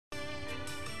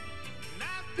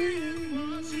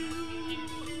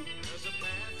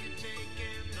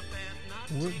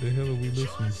What the hell are we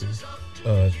listening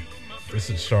to? This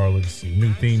is Charlotte's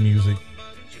new theme music.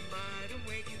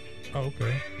 Oh,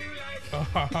 okay.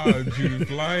 Judith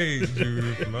Light.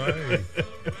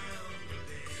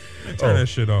 Turn that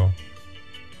shit off.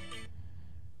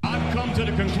 I've come to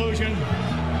the conclusion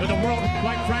that the world,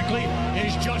 quite frankly,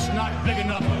 is just not big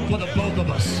enough for the both of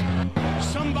us.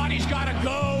 Somebody's got to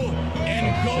go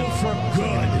and go for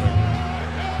good.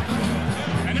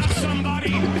 And that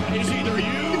somebody is either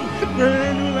you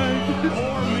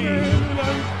or me.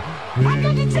 I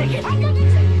got to take it.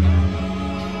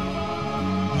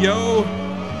 Yo,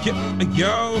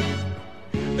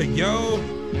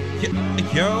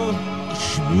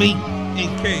 Shmeek,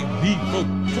 aka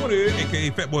B420, aka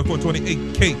Fatboy 420,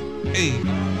 aka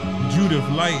Judith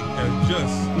Light has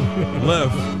just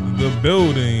left the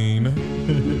building.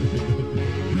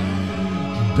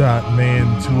 Dotman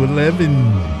 211.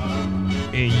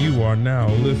 And you are now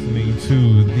listening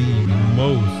to the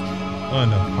most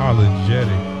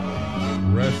unapologetic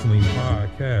wrestling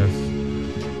podcast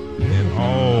in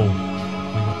all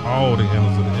the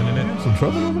annals of the internet. Some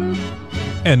trouble over there?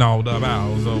 And all the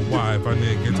bowels of why if I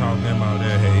nigga talking about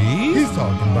that haze. He's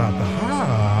talking about the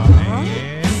high.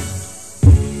 And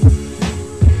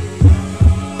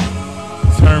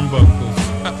turnbuckles.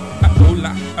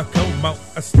 Hola, come out,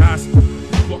 stars.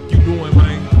 What you doing,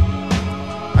 man?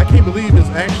 I can't believe it's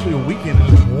actually a weekend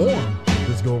and it's warm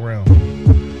this go around.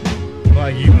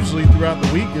 Like usually throughout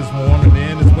the week it's warm and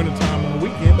then it's wintertime on the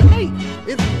weekend. But hey,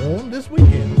 it's warm this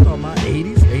weekend. I'm talking about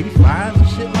 80s, 85s and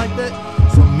shit like that.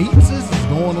 Some meats is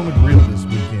going on the grill this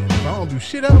weekend. If I don't do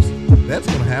shit else, that's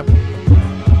gonna happen.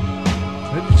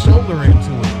 Let your shoulder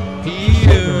into it.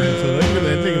 Shoulder into it.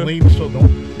 That thing lean the shoulder.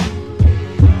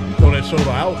 Don't throw that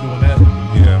shoulder out doing that.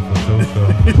 Yeah, for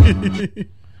sure.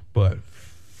 But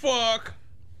fuck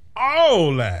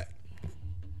all that.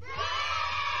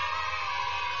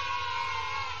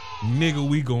 Nigga,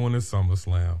 we going to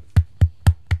SummerSlam.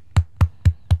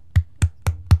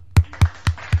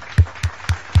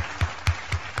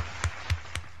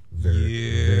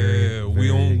 Very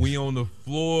we on the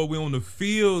floor, we on the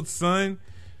field, son.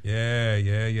 Yeah.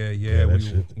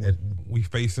 We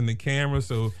facing the camera,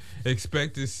 so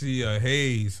expect to see a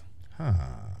haze.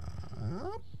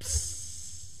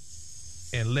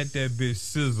 And let that bitch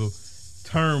sizzle.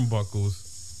 Turnbuckles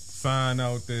sign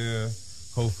out there.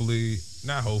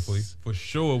 For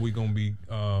sure we gonna be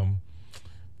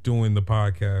doing the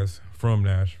podcast from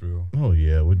Nashville. Oh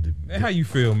yeah. How you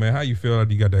feel, man? How you feel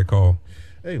after you got that call?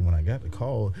 Hey, when I got the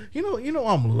call, you know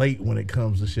I'm late when it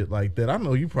comes to shit like that. I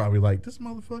know you probably like, this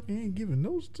motherfucker ain't giving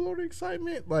no sort of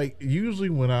excitement. Like usually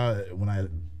when I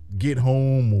get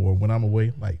home or when I'm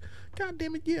away, like, God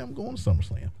damn it, yeah, I'm going to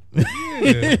SummerSlam.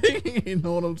 Yeah. You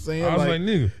know what I'm saying? I was like,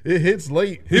 nigga, it hits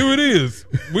late. Here it is.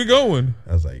 We going.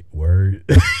 I was like, word.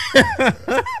 I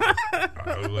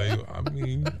was like, I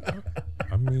mean,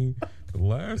 the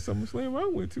last SummerSlam I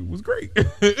went to was great.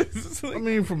 I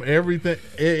mean, from everything,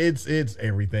 it's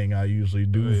everything I usually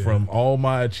do. Yeah. From all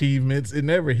my achievements, it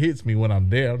never hits me when I'm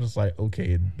there. I'm just like,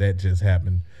 okay, that just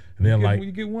happened. And then when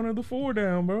you get one of the four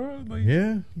down, bro. Like,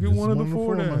 yeah, get one of the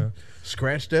four down.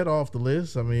 Scratch that off the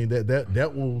list. I mean,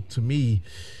 that will to me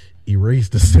erase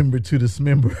December to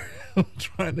dismember. I'm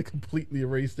trying to completely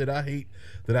erase that. I hate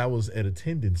that I was at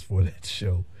attendance for that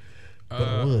show. But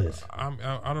it was.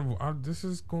 This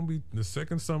is going to be the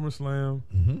second SummerSlam.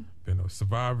 Mm-hmm. Been a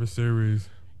Survivor Series,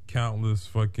 countless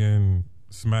fucking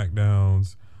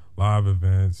SmackDowns, live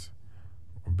events.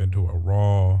 I've been to a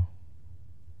Raw.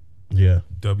 Yeah.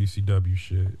 WCW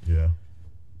shit. Yeah.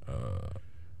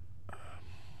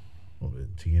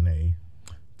 TNA.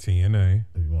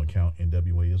 If you want to count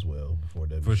NWA as well before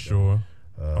WCW. For sure.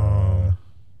 Yeah,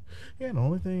 the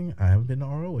only thing, I haven't been to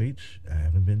ROH. I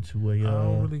haven't been to a...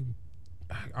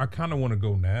 I kind of want to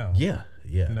go now. Yeah.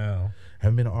 Now.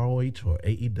 Haven't been to ROH or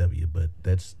AEW, but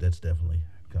that's definitely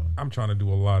coming. I'm trying to do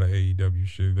a lot of AEW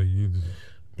shit that you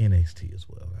NXT as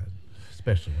well,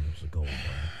 especially when it's a gold one.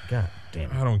 God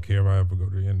damn it. I don't care if I ever go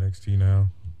to NXT now.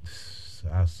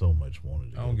 I so much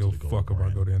wanted to go. I don't give a fuck if I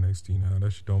go to NXT now.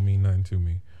 That shit don't mean nothing to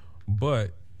me.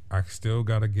 But I still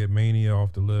got to get Mania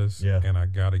off the list, and I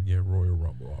got to get Royal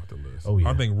Rumble off the list. Oh, yeah.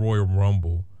 I think Royal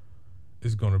Rumble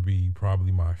is going to be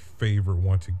probably my favorite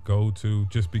one to go to,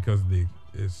 just because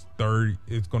it's going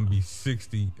to be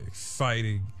 60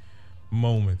 exciting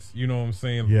moments. You know what I'm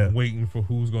saying? Yeah. Waiting for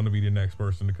who's going to be the next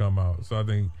person to come out. So I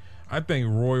think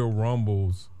Royal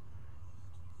Rumbles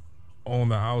on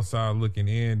the outside looking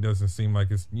in doesn't seem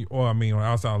like it's, on the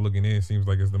outside looking in, it seems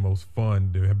like it's the most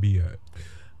fun to be at.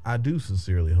 I do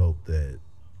sincerely hope that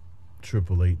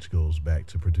Triple H goes back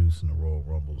to producing the Royal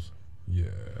Rumbles. Yeah.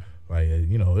 Like,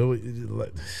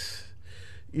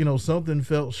 something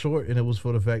felt short, and it was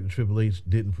for the fact that Triple H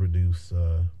didn't produce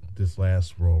this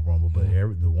last Royal Rumble, but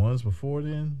the ones before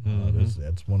then,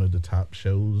 that's one of the top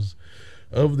shows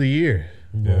of the year.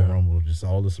 Yeah. Royal Rumble, just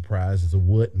all the surprises and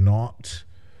whatnot.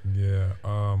 Yeah.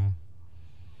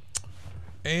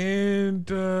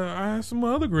 And I have some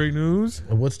other great news.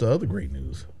 And what's the other great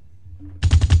news?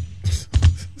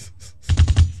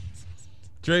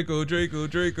 Draco,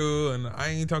 and I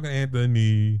ain't talking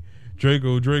Anthony.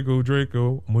 Draco, I'm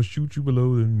gonna shoot you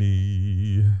below the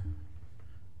knee.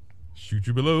 Shoot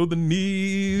you below the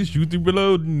knee, shoot you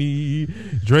below the knee.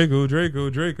 Draco,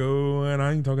 and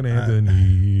I ain't talking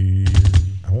Anthony.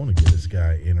 I want to give this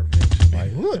guy intervention.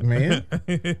 Like, look, man.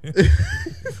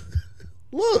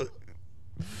 Look.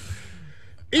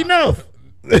 Enough.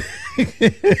 Not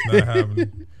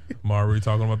happening. I'm already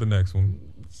talking about the next one.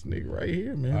 This nigga right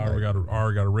here, man. I already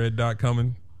got a red dot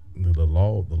coming. The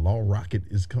law rocket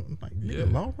is coming. Like, Yeah.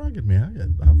 Law rocket,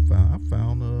 man. I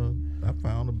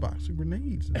found a box of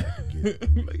grenades that I could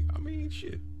get. Like, I mean,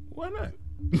 shit. Why not?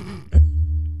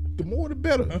 The more the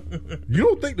better. You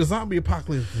don't think the zombie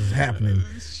apocalypse is happening?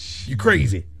 You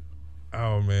crazy?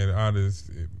 Oh man,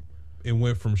 it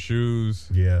went from shoes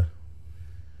Yeah.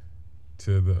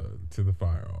 to the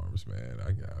firearms, man.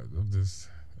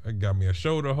 I got me a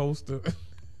shoulder holster.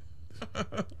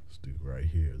 This dude right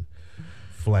here.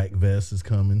 Flak vest is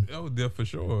coming. Oh, there for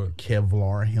sure.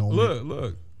 Kevlar helmet.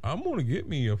 Look, I'm gonna get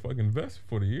me a fucking vest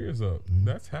before the year's up.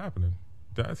 That's happening.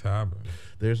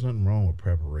 There's nothing wrong with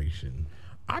preparation.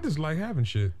 I just like having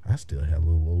shit. I still have a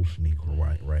little old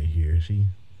Shaniqua right here. She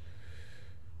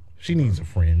needs a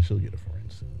friend. She'll get a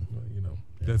friend soon. Well,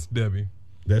 that's Debbie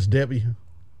That's Debbie.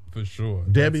 for sure.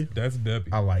 Debbie? That's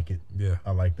Debbie. I like it. Yeah.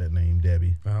 I like that name,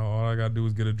 Debbie. Now, all I gotta do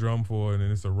is get a drum for it,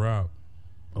 and it's a wrap.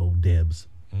 Oh, Debs.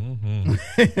 Mm-hmm.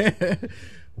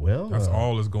 Well, That's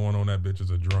all that's going on that bitch is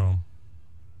a drum.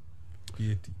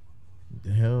 50.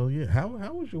 Hell yeah. How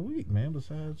was your week, man?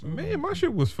 Besides, Man, my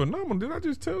shit was phenomenal. Did I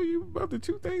just tell you about the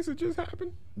two things that just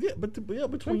happened? yeah,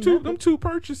 between Them two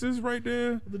purchases right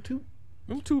there. the two,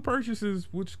 Them two purchases,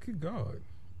 which, good God.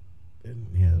 yeah,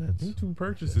 Them that's two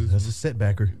purchases. that's a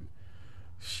setbacker.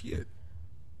 Shit.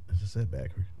 That's a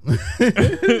setbacker.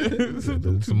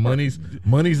 Some Some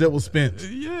monies that was spent.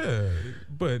 Yeah.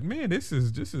 But man, this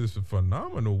is a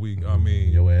phenomenal week. I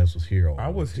mean, Your ass was here all I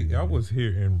was week, too, I man. was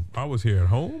here at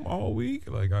home all week.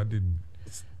 Like I didn't.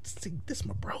 See, this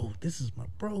my bro. This is my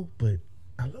bro, but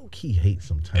I low key hate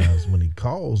sometimes when he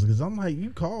calls because I'm like, you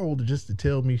called just to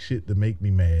tell me shit to make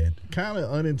me mad, kind of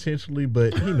unintentionally,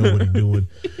 but he know what he doing.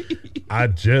 I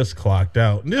just clocked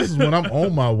out, and this is when I'm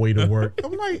on my way to work.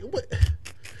 I'm like, what?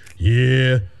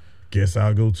 Yeah, guess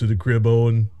I'll go to the cribbo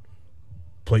and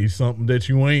play something that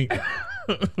you ain't.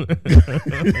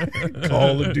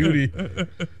 Call of Duty.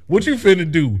 What you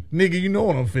finna do? Nigga, you know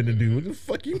what I'm finna do. What the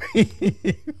fuck you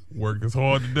mean? Work is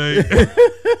hard today.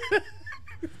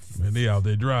 Man, they out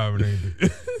there driving, ain't they?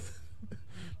 I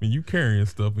mean, you carrying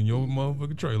stuff in your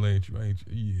motherfucking trailer, ain't you?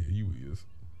 Yeah, you is.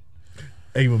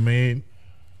 Hey, but man,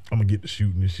 I'm gonna get to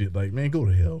shooting this shit. Like, man, go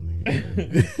to hell,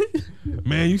 nigga.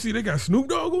 Man, you see they got Snoop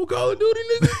Dogg on Call of Duty,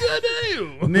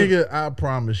 nigga? Goddamn. Nigga, I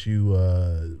promise you,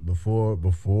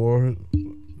 before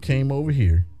came over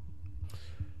here,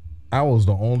 I was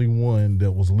the only one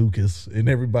that was Lucas, and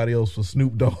everybody else was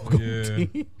Snoop Dogg.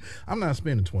 Yeah. I'm not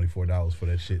spending $24 for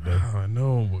that shit though. I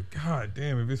know, but god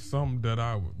damn, if it's something that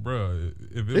bruh,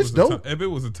 if it It's was dope. if it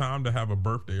was a time to have a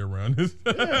birthday around this,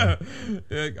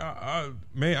 like,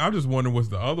 man, I'm just wondering what's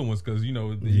the other ones because they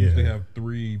usually have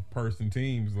 3-person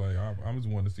teams. Like I'm just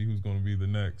wanting to see who's going to be the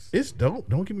next. It's dope.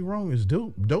 Don't get me wrong, it's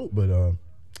dope, but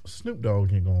Snoop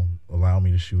Dogg ain't gonna allow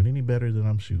me to shoot any better than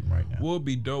I'm shooting right now. What would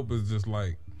be dope is just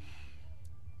like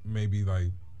maybe like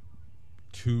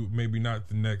 2, maybe not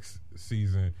the next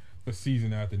season, but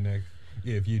season after next.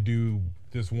 Yeah, if you do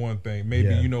this one thing, maybe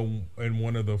in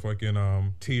one of the fucking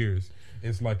tiers,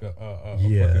 it's like a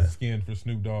fucking skin for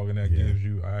Snoop Dogg, and that gives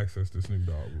you access to Snoop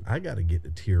Dogg. I gotta get to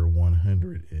tier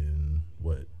 100 in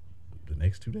the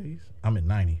next 2 days. I'm at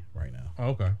 90 right now. Oh,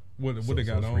 okay, what they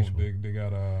got it's on? reachable. They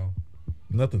got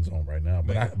Nothing's on right now,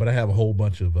 but I have a whole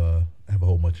bunch of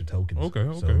tokens. Okay.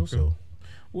 So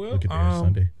well, look at there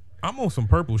Sunday. I'm on some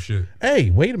purple shit. Hey,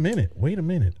 wait a minute.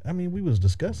 I mean, we was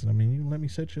discussing. I mean, you let me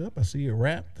set you up. I see it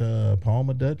wrapped.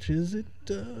 Palmer Dutch, is it?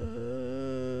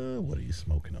 What are you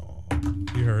smoking on?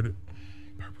 You heard it.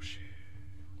 Purple shit.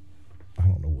 I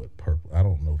don't know what purple. I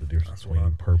don't know the difference That's between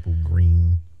what purple,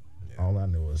 green. Yeah. All I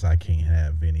know is I can't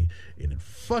have any, and it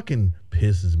fucking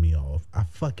pisses me off. I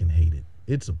fucking hate it.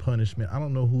 It's a punishment. I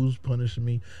don't know who's punishing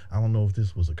me. I don't know if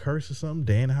this was a curse or something.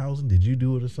 Danhausen, did you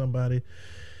do it or somebody?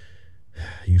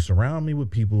 You surround me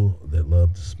with people that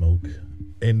love to smoke,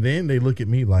 and then they look at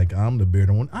me like I'm the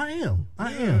better one. I am,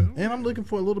 and I'm looking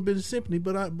for a little bit of sympathy,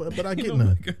 but I get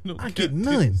none. I get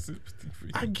none.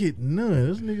 I get none.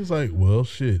 This nigga's like, well,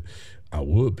 shit, I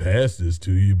would pass this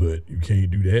to you, but you can't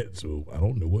do that, so I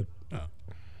don't know what.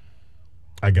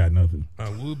 I got nothing. I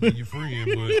would be your friend,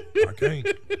 but I can't.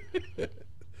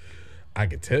 I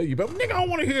can tell you, but nigga, I don't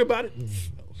want to hear about it. No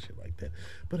shit like that.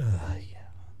 But yeah.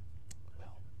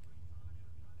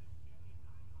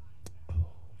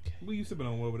 What you sipping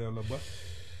on over there, little boy?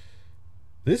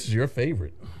 This is your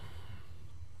favorite.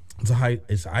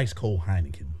 It's ice cold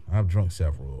Heineken. I've drunk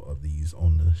several of these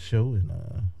on the show, and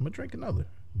I'm gonna drink another.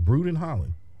 Brewed in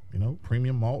Holland,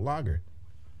 premium malt lager.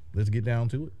 Let's get down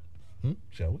to it,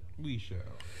 shall we? We shall.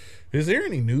 Is there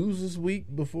any news this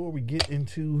week before we get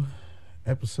into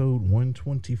episode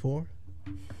 124?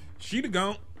 She the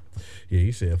gone. Yeah,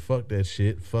 you said fuck that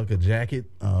shit. Fuck a jacket.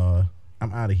 I'm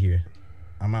out of here.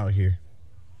 I'm out here.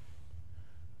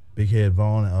 Big head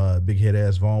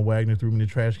ass Von Wagner threw me in the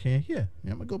trash can. Yeah,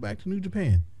 I'm gonna go back to New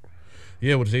Japan.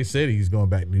 Yeah, what they said, he's going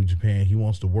back to New Japan. He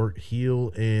wants to work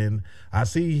heel, and I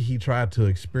see he tried to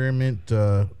experiment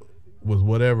with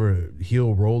whatever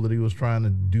heel role that he was trying to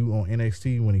do on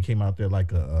NXT when he came out there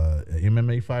like a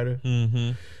MMA fighter.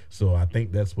 Mm-hmm. So I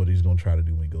think that's what he's gonna try to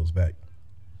do when he goes back.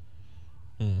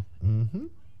 Mm-hmm.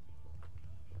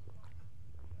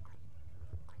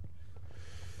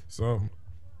 So.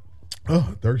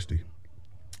 Oh, thirsty.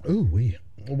 Ooh,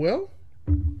 well,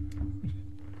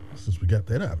 since we got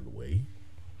that out of the way,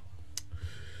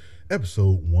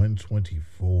 episode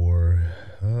 124.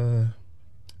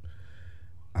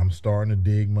 I'm starting to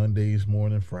dig Mondays more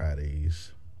than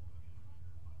Fridays,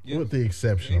 with the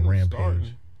exception of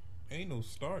Rampage. Ain't no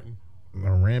starting.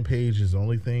 Rampage is the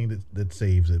only thing that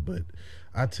saves it. But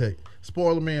I tell you,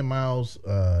 spoiler man Miles,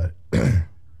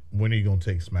 when are you gonna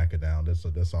take Smacker down?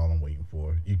 That's all I'm waiting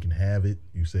for. You can have it.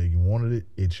 You say you wanted it.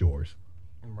 It's yours.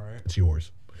 Right. It's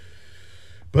yours.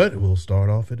 But we'll start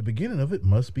off at the beginning of it.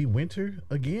 Must be winter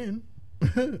again.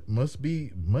 Must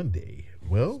be Monday.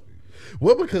 Well,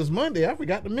 because Monday I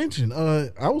forgot to mention.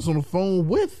 I was on the phone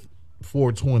with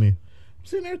 420. I'm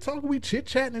sitting there talking. We chit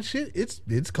chatting and shit.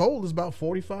 It's cold. It's about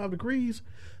 45 degrees.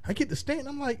 I get to stand.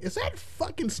 I'm like, is that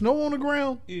fucking snow on the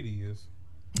ground? It is.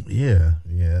 Yeah.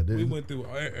 We went through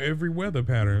every weather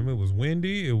pattern. It was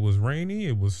windy, it was rainy,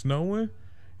 it was snowing,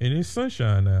 and it's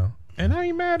sunshine now. And I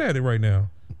ain't mad at it right now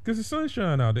because it's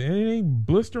sunshine out there and it ain't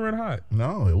blistering hot.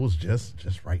 No, it was just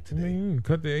right today. I mean, you can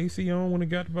cut the AC on when it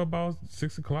got to about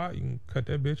 6 o'clock. You can cut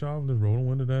that bitch off and just roll the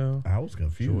window down. I was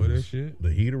confused. Enjoy that shit.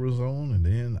 The heater was on, and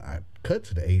then I cut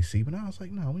to the AC, but I was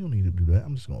like, no, we don't need to do that.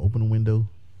 I'm just gonna open the window.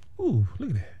 Ooh,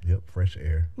 look at that. Yep, fresh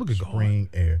air. Look at spring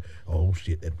air. Oh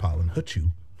shit, that pollen hurt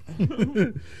you.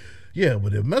 Yeah,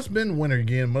 but it must have been winter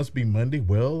again. Must be Monday.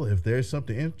 Well, if there's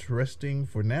something interesting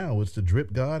for now, it's the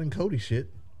Drip God and Cody shit.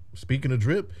 Speaking of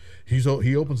Drip, he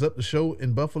opens up the show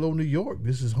in Buffalo, New York.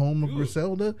 This is home of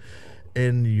Griselda,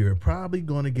 and you're probably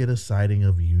going to get a sighting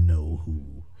of you know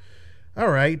who. All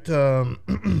right,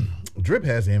 Drip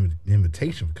has an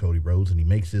invitation for Cody Rhodes, and he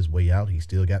makes his way out. He's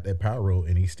still got that pyro,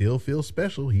 and he still feels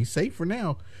special. He's safe for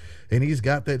now, and he's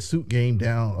got that suit game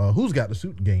down. Who's got the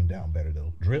suit game down better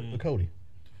though, Drip or Cody?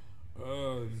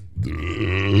 Ooh.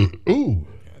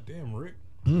 Goddamn, Rick.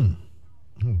 I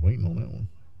was waiting on that one.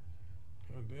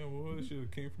 Goddamn, well, that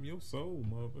shit came from your soul,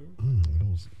 motherfucker. It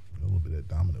was a little bit of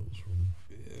Domino's from,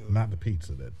 not the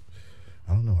pizza. That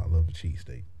I don't know. I love the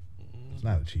cheesesteak. It's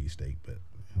not a cheesesteak, but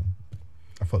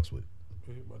I fucks with it.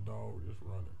 I hear my dog just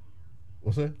running.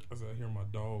 What's that? I said I hear my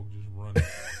dog just running.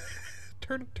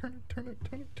 Turn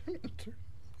it.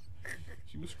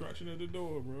 She was scratching at the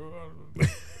door, bro.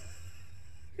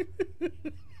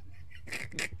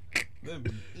 Let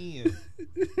me in.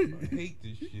 I hate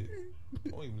this shit. I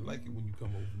don't even like it when you come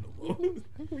over no more.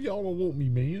 How come y'all don't want me,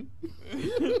 man?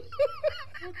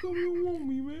 How come you don't want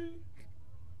me, man?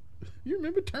 You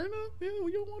remember Turn Up? Yeah,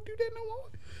 you don't want to do that no more.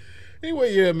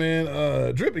 Anyway, yeah,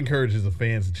 man. Drip encourages the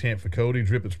fans to chant for Cody.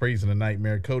 Drip is praising the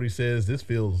Nightmare. Cody says this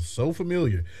feels so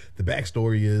familiar. The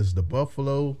backstory is the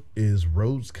Buffalo is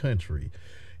Rhodes country.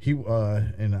 He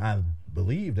and I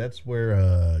believe that's where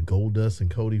Goldust and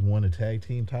Cody won the tag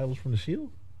team titles from the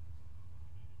Shield.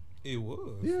 It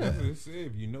was. Yeah. That's what it said.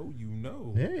 If you know, you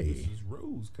know. Hey. This is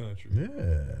Rhodes country.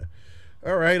 Yeah.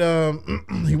 All right.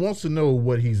 He wants to know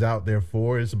what he's out there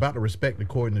for. It's about the respect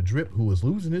according to Drip, who is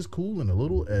losing his cool in a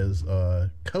little as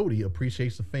Cody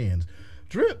appreciates the fans.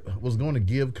 Drip was going to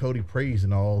give Cody praise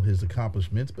in all his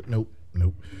accomplishments, but nope.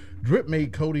 Nope. Drip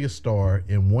made Cody a star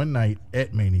in one night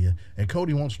at Mania, and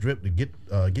Cody wants Drip to get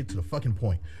to the fucking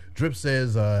point. Drip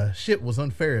says shit was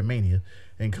unfair at Mania,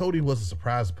 and Cody was a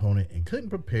surprise opponent and couldn't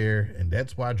prepare, and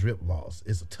that's why Drip lost.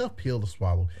 It's a tough pill to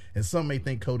swallow, and some may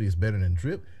think Cody is better than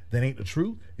Drip. That ain't the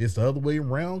truth. It's the other way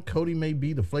around. Cody may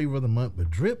be the flavor of the month, but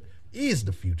Drip is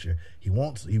the future. He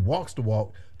walks the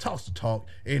walk, talks the talk,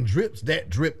 and drips that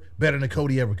drip better than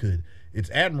Cody ever could. It's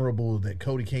admirable that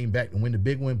Cody came back and win the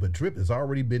big one, but Drip has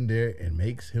already been there and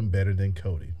makes him better than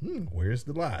Cody. Where's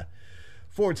the lie?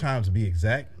 4 times to be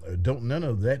exact. Don't none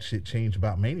of that shit change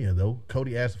about Mania, though.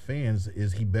 Cody asked the fans,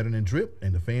 is he better than Drip?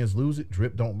 And the fans lose it.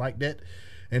 Drip don't like that.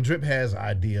 And Drip has an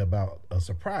idea about a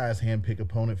surprise handpick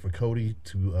opponent for Cody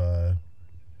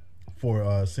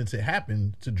since it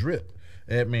happened to Drip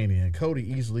at Mania. And Cody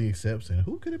easily accepts. And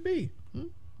who could it be?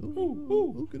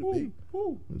 Who could it be?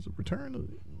 Is it return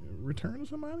of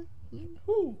somebody?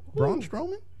 Braun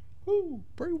Strowman?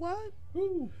 Bray Wyatt?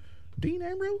 Dean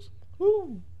Ambrose?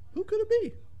 Who could it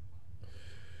be?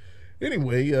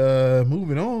 Anyway,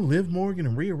 moving on. Liv Morgan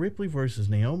and Rhea Ripley versus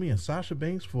Naomi and Sasha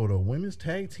Banks for the Women's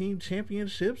Tag Team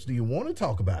Championships. Do you want to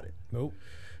talk about it? Nope.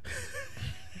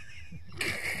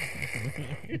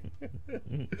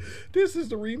 This is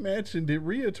the rematch, and did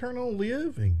Rhea turn on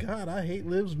Liv? And God, I hate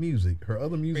Liv's music. Her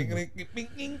other music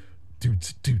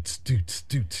doots.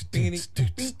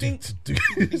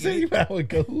 Is that even how it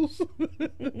goes?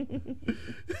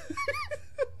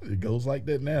 It goes like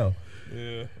that now.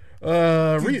 Yeah.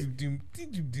 Rhea,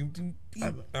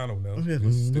 I don't know.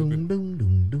 It's stupid.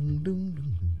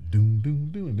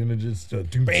 And then it just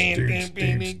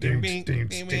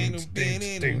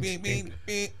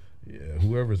yeah,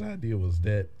 whoever's idea was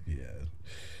that. Yeah.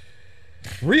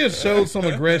 Rhea showed some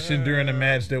aggression during the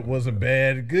match that wasn't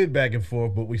bad. Good back and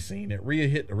forth, but we seen it. Rhea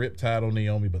hit the Riptide on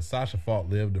Naomi, but Sasha fought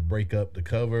Liv to break up the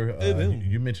cover.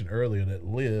 You mentioned earlier that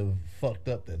Liv fucked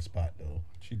up that spot, though.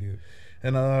 She did.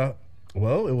 And,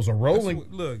 well, it was a rolling.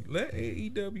 Look, let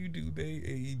AEW do their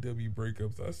AEW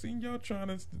breakups. I seen y'all trying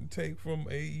to take from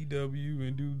AEW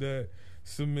and do that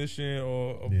submission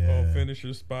or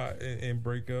finisher spot and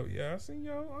break up. Yeah, I seen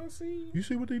y'all. I see. You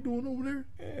see what they doing over there?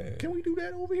 Yeah. Can we do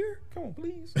that over here? Come on,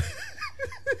 please.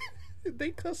 They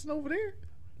cussing over there.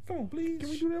 Come on, please. Can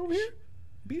we do that over here?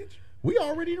 Bitch. We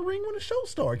already in the ring when the show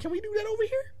started. Can we do that over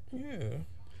here? Yeah.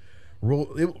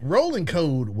 Rolling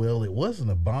code, well, it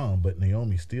wasn't a bomb, but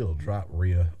Naomi still dropped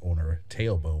Rhea on her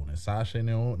tailbone, and Sasha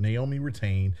and Naomi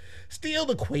retained. Still,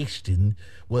 the question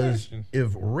was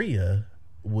if Rhea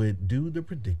would do the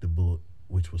predictable,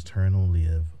 which was turn on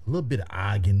Liv. A little bit of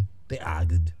arguing. They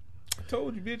argued. I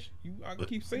told you, bitch. I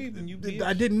keep saving you, bitch.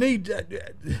 I didn't need that.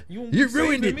 You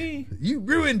ruined it. Me. You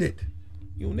ruined it.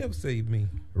 You'll never save me.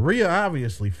 Rhea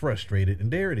obviously frustrated, and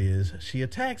there it is. She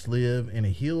attacks Liv, and a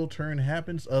heel turn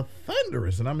happens. A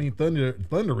thunderous, and I mean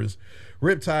thunderous,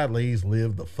 Riptide lays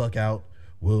Liv the fuck out.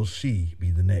 Will she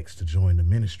be the next to join the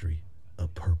ministry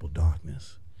of Purple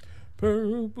Darkness?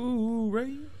 Purple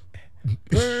rain,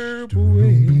 purple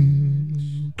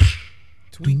rain,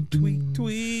 tweet, tweet,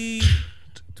 tweet,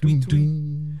 tweet,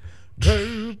 tweet,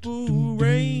 purple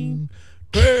rain,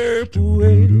 purple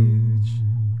age.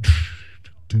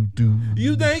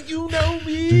 You think you know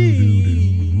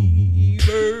me?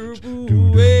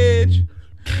 Purple edge,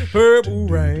 purple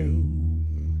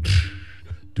rain.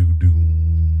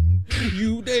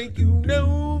 You think you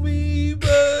know me,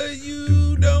 but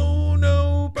you don't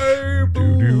know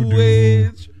purple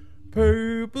edge,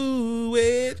 purple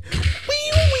edge.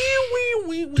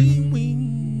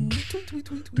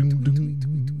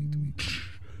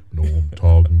 No, I'm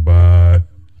talking about.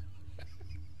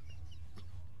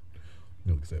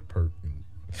 Looks that perk.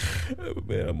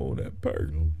 Man, I'm on that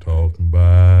perk. I'm talking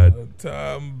about. I'm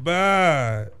talking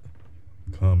about.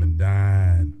 Come and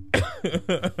dine.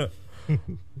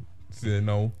 Sitting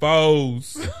on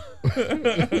foes.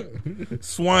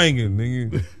 Swinging,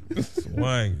 nigga.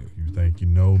 Swinging. You think you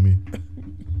know me?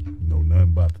 You know nothing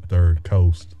about the Third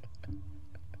Coast.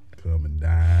 Come and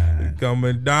dine. Come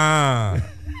and dine.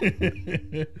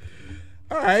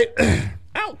 All right.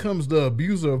 Out comes the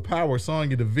abuser of power,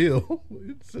 Sonya Deville.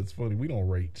 It's funny. We don't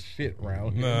rate shit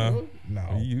around here. No.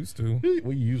 We used to.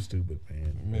 We used to, but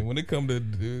man, when it come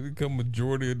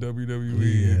majority of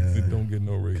WWE, it don't get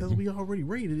no rating. Because we already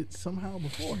rated it somehow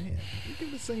beforehand. We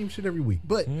do the same shit every week.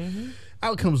 But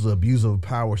out comes the abuser of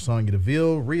power, Sonya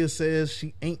Deville. Rhea says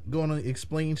she ain't gonna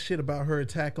explain shit about her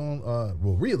attack on.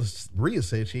 Rhea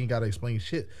said she ain't gotta explain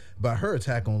shit about her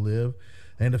attack on Liv.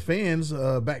 And the fans,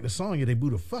 back to Sonya, they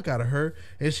boo the fuck out of her.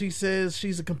 And she says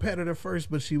she's a competitor first,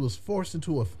 but she was forced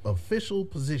into an official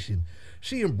position.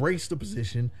 She embraced the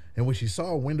position, and when she saw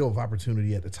a window of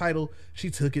opportunity at the title, she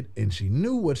took it, and she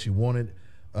knew what she wanted,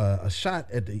 a shot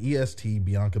at the EST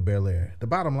Bianca Belair. The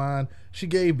bottom line, she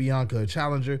gave Bianca a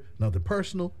challenger, nothing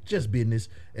personal, just business,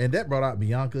 and that brought out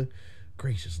Bianca.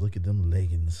 Gracious, look at them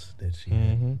leggings that she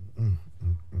had.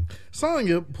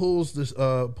 Sonya pulls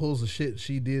the shit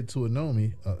she did to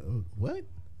Naomi. What?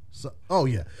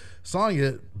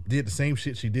 Sonya did the same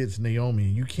shit she did to Naomi.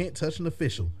 You can't touch an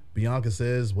official. Bianca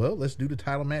says, well, let's do the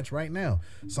title match right now.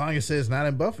 Sonya says not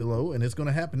in Buffalo, and it's going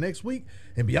to happen next week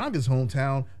in Bianca's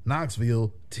hometown,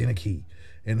 Knoxville, Tennessee.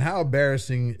 And how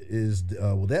embarrassing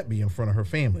will that be in front of her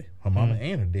family? Her mama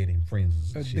and her daddy and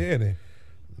friends. Her daddy.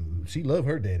 She loved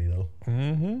her daddy, though.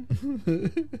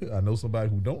 I know somebody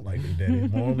who don't like their daddy.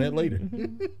 More on that later.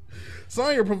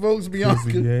 Sonya provokes Bianca.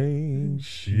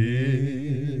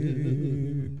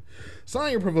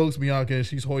 Sonya provokes Bianca, and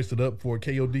she's hoisted up for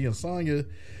KOD, and Sonya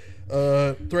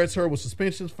threats her with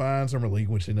suspensions, fines, and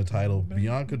relinquishing the title.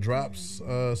 Bianca drops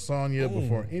Sonya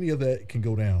before any of that can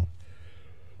go down.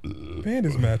 Man,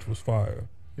 this match was fire.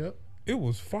 Yep. It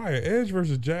was fire. Edge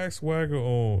versus Jack Swagger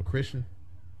on Christian.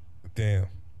 Damn.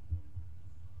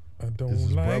 I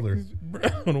don't like his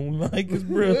brother. I don't like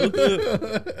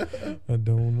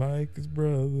his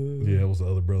brother. Yeah, it was the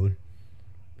other brother.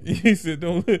 He said,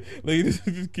 "Don't look." Like, he just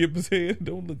kept his head.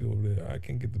 Don't look over there. I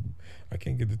can't get the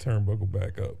turnbuckle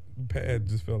back up. The pad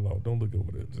just fell off. Don't look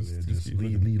over there. Just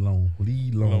lead long.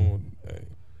 Hey.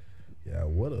 Yeah,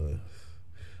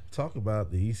 talk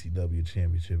about the ECW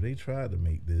championship. They tried to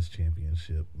make this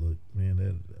championship look, man,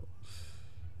 that was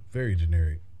very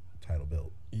generic title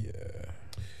belt. Yeah.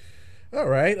 All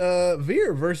right,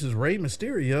 Veer versus Rey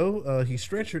Mysterio. He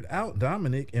stretchered out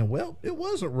Dominic, and well, it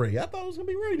wasn't Rey. I thought it was gonna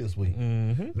be Rey this week.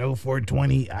 No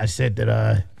 420. I said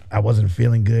that I wasn't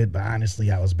feeling good, but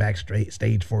honestly, I was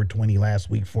backstage 420 last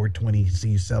week. 420.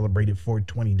 See, celebrated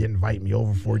 420. Didn't invite me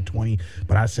over 420,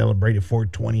 but I celebrated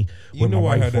 420 You with know my I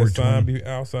wife. had that 420. sign be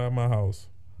outside my house.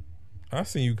 I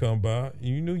seen you come by.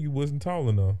 You knew you wasn't tall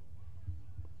enough.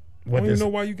 I don't even know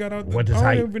why you got out. I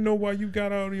don't even know why you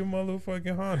got out of your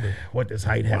motherfucking Honda. What does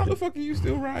height Why have? the fuck are you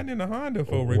still riding in a Honda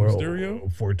for, Rey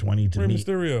Mysterio? 420 to Rey me.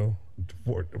 Mysterio.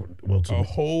 To A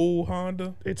whole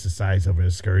Honda? it's the size of an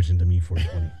excursion to me.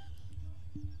 420.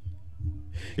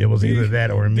 It was either that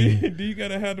or me. Do you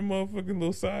gotta have the motherfucking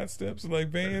little side steps like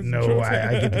Vans? No,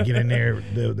 I get to get in there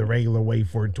the regular way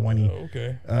 420. Oh,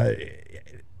 okay.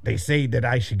 They say that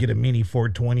I should get a mini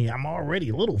 420. I'm already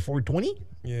a little 420.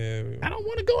 Yeah. I don't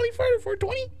want to go any further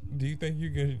 420. Do you think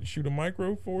you can shoot a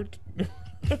micro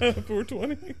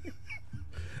 420?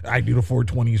 I do the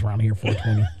 420s around here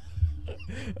 420.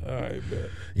 All right, bet.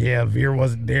 Yeah, Veer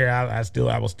wasn't there.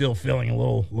 I was still feeling a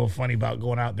little funny about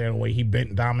going out there the way he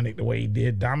bent Dominic the way he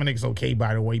did. Dominic's okay,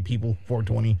 by the way, people.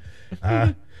 420.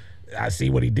 I see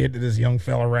what he did to this young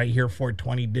fella right here.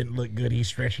 420 didn't look good. He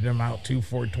stretched him out to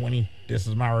 420. This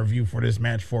is my review for this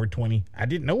match. 420. I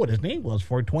didn't know what his name was.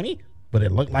 420, but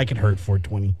it looked like it hurt.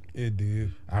 420. It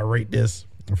did. I rate this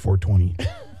a 420.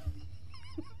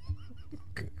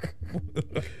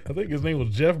 I think his name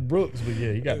was Jeff Brooks, but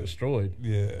yeah, he got destroyed.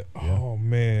 Yeah. Oh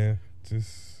man,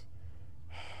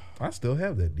 I still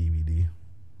have that DVD.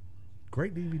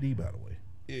 Great DVD, by the way.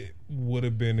 It would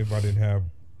have been if I didn't have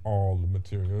all the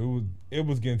material. It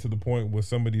was getting to the point with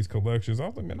some of these collections. I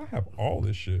was like, man, I have all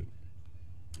this shit.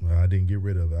 Well, I didn't get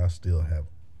rid of it. I still have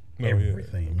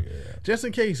everything. Yeah. Just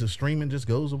in case if streaming just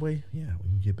goes away, yeah, we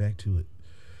can get back to it.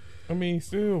 I mean,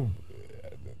 still,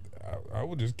 I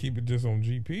would just keep it just on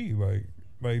GP.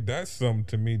 Like that's something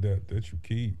to me that you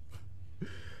keep.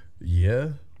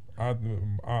 Yeah. I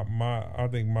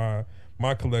think my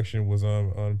collection was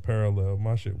unparalleled.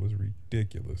 My shit was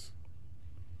ridiculous.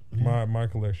 My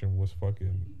collection was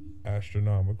fucking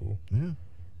astronomical. Yeah.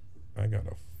 I got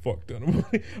a fuck ton of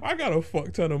money. I got a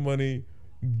fuck ton of money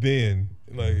then.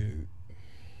 Like,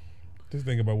 just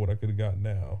think about what I could have got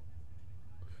now.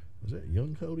 Was that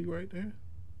young Cody right there?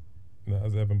 No,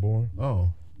 that's Evan Bourne.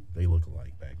 Oh, they look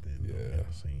alike back then. Yeah.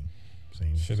 Same.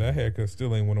 Shit, that haircut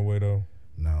still ain't went away though.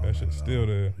 No, that shit's still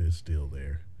there. It's still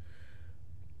there.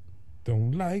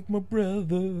 Don't like my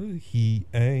brother, he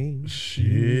ain't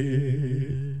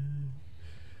shit.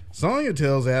 Sonya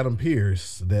tells Adam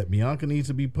Pearce that Bianca needs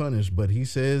to be punished, but he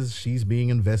says she's being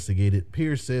investigated.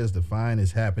 Pearce says the fine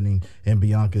is happening and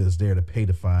Bianca is there to pay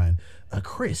the fine. A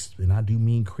crisp, and I do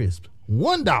mean crisp,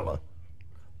 $1,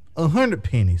 100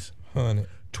 pennies, 100,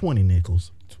 20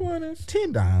 nickels, 20s,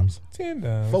 10 dimes, 10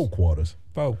 dimes, 4 quarters,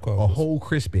 a whole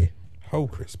crispy,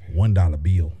 $1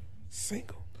 bill.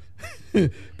 Single.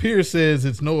 Pierce says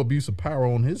it's no abuse of power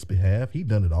on his behalf. He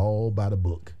done it all by the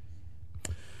book.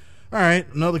 All right,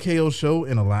 another KO show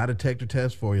and a lie detector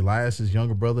test for Elias's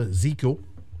younger brother, Ezekiel.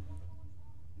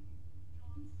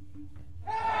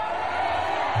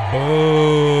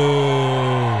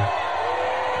 Oh.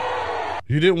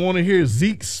 You didn't want to hear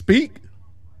Zeke speak?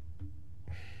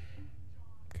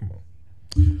 Come on.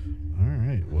 All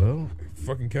right, well.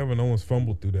 Fucking Kevin Owens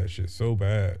fumbled through that shit so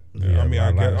bad. Yeah, I mean,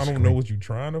 a lot of I don't know what you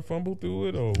trying to fumble through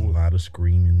it or A lot of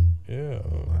screaming. yeah.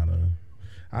 A lot of.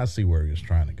 I see where he was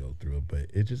trying to go through it, but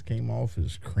it just came off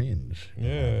as cringe. In my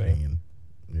opinion.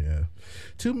 Yeah.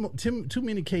 Too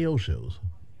many KO shows.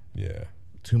 Yeah.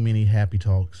 Too many happy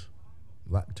talks.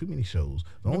 Too many shows.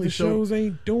 The shows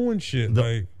ain't doing shit.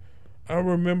 Like I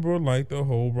remember like the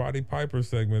whole Roddy Piper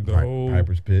segment, the whole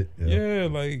Piper's Pit. Yeah,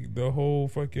 like the whole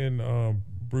fucking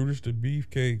Brutus the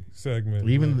Beefcake segment.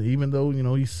 Even though,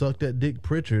 he sucked at Dick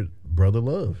Pritchard, Brother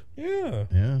Love. Yeah.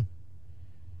 Yeah.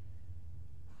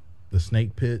 The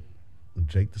Snake Pit,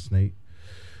 Jake the Snake.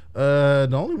 The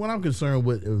only one I'm concerned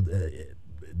with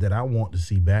that I want to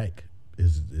see back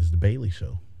is the Bailey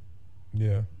show.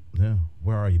 Yeah. Yeah.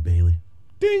 Where are you, Bailey?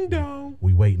 Ding dong.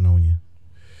 We waiting on you.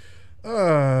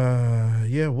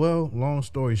 Yeah, well, long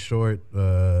story short,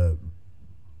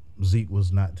 Zeke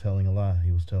was not telling a lie.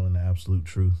 He was telling the absolute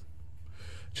truth.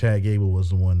 Chad Gable was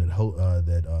the one that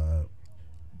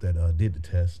did the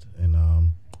test,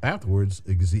 and afterwards,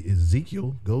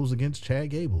 Ezekiel goes against Chad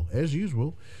Gable as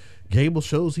usual. Gable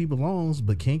shows he belongs,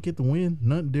 but can't get the win.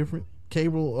 Nothing different.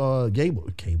 Gable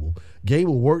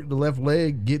worked the left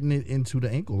leg, getting it into the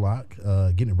ankle lock,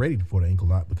 getting it ready for the ankle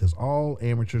lock, because all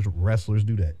amateur wrestlers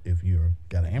do that. If you're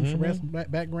got an amateur wrestling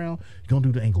background, you're gonna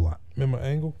do the ankle lock. Remember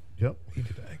Angle? Yep. He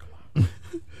did the ankle lock.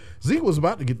 Zeke was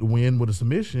about to get the win with a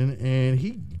submission, and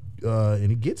he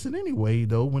gets it anyway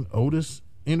though when Otis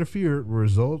interfered,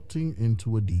 resulting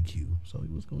into a DQ. So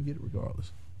he was gonna get it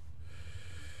regardless.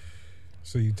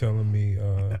 So you telling me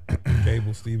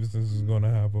Gable Stevenson is going to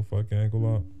have a fucking ankle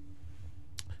lock?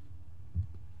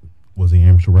 Was he an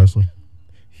amateur wrestler?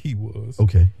 He was.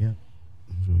 Okay, yeah.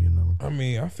 I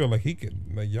mean, I feel like he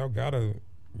could. Like y'all gotta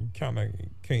kind of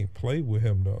can't play with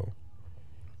him though.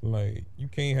 Like you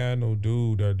can't have no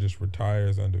dude that just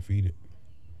retires undefeated.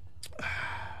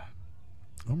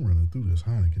 I'm running through this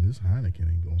Heineken. This Heineken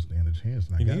ain't gonna stand a chance.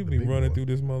 And You need to be running through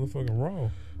this motherfucking Raw.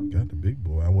 Got the big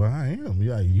boy. Well, I am.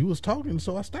 Yeah, you was talking,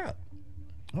 so I stopped.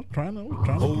 I'm trying to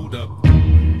Hold up.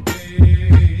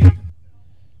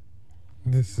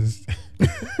 This is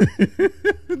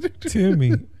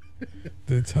Timmy,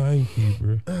 the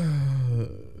timekeeper,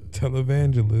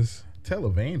 televangelist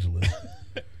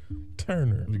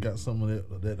Turner, You got some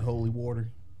of that holy water.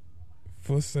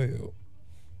 for sale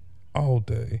all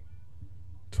day,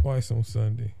 twice on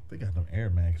Sunday. They got them Air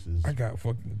Maxes. I got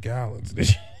fucking gallons of this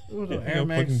shit. It was an I Air got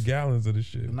Max fucking gallons of this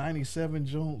shit. 97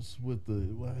 joints with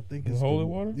I think The it's holy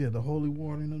water? Yeah, the holy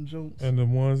water in them joints. And the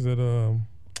ones that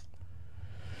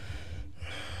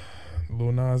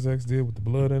Lil Nas X did with the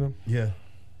blood in them. Yeah,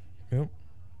 Yep.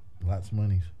 lots of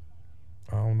monies.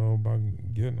 I don't know about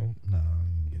getting them. No, I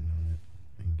ain't getting none of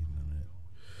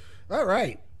that. All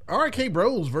right. RK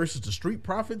Bros versus the Street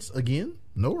Profits again.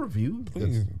 No review.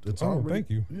 Please. It's Oh, already, thank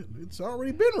you. It's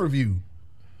already been reviewed.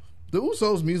 The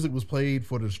Usos' music was played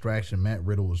for the distraction. Matt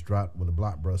Riddle was dropped with a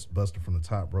blockbuster from the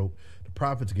top rope. The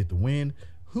Profits get the win.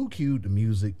 Who cued the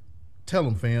music? Tell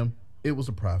them, fam. It was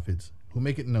the Profits who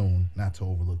make it known not to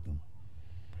overlook them.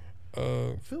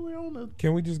 Feel they're on the.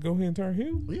 Can we just go ahead and turn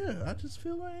heel? Yeah, I just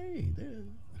feel like, hey,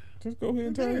 Just go ahead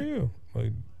and They're turn there. heel.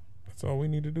 Like that's all we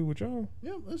need to do with y'all.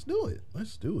 yeah, let's do it.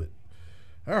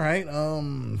 All right.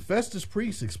 Festus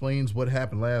Priest explains what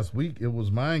happened last week. It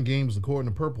was mind games according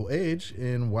to Purple Edge.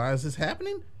 And why is this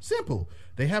happening? Simple.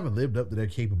 They haven't lived up to their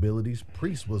capabilities.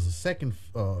 Priest was a second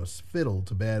fiddle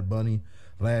to Bad Bunny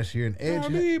last year, and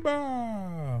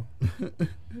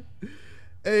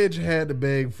Edge had to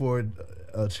beg for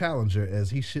a challenger as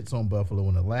he shits on Buffalo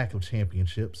and the lack of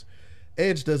championships.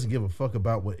 Edge doesn't give a fuck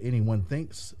about what anyone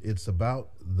thinks. It's about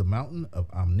the mountain of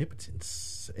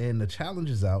omnipotence. And the challenge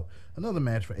is out. Another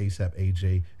match for ASAP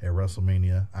AJ at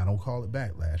WrestleMania. I don't call it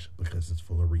Backlash because it's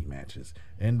full of rematches.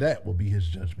 And that will be his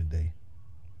judgment day.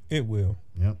 It will.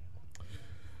 Yep.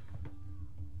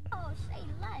 Oh, say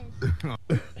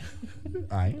less.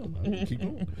 I am. Keep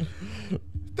going.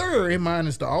 Third in mine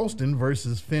is the Austin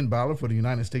versus Finn Balor for the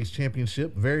United States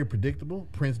Championship. Very predictable.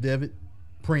 Prince Devitt.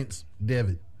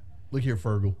 Look here,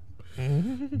 Fergal.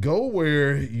 Go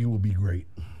where you will be great.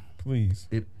 Please.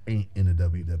 It ain't in the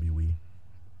WWE.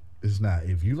 It's not.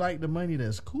 If you like the money,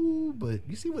 that's cool. But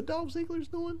you see what Dolph Ziggler's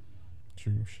doing?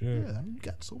 True shit. Yeah, I mean, you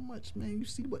got so much, man. You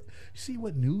see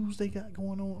what news they got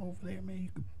going on over there,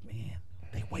 man.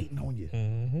 They waiting on you.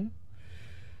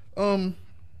 Mm-hmm.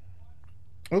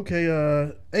 Okay,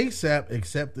 ASAP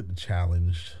accepted the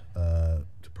challenge to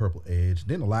Purple Edge.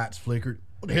 Then the lights flickered.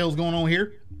 What the hell's going on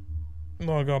here?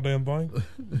 No goddamn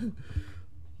thing.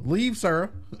 Leave, Sarah.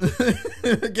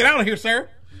 Get out of here, Sarah.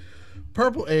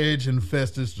 Purple Edge and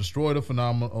Festus destroy the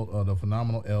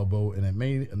phenomenal elbow, and it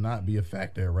may not be a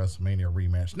factor at WrestleMania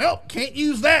rematch. Nope, can't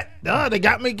use that. They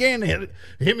got me again. They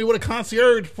hit me with a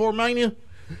concierge for Mania.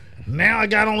 Now I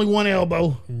got only one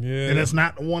elbow, and it's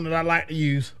not the one that I like to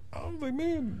use. I was like,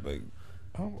 man, like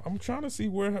I'm trying to see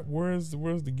where's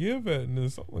the give at in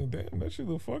this. I'm like, damn, that shit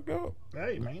look fucked up.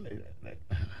 Hey man,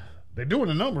 they're doing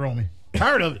a number on me.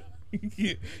 Tired of it.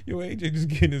 Yo, AJ just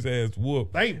getting his ass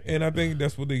whooped. Hey. And I think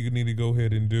that's what they need to go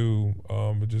ahead and do.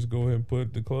 Just go ahead and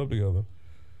put the club together.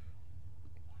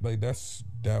 Like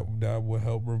that will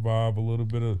help revive a little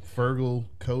bit of Fergal,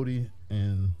 Cody,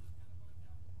 and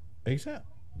ASAP.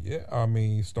 Yeah, I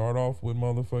mean, start off with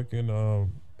motherfucking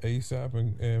ASAP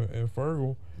and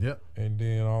Fergal. Yep. And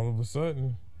then all of a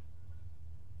sudden,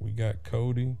 we got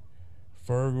Cody,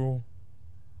 Fergal,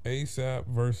 ASAP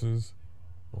versus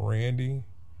Randy,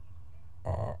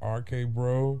 RK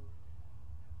Bro,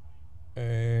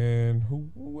 and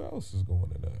who else is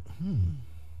going in that?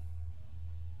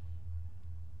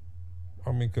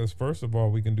 I mean, because first of all,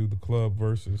 we can do the club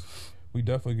versus. We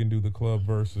definitely can do the club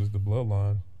versus the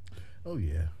Bloodline. Oh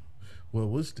yeah. Well,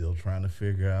 we're still trying to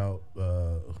figure out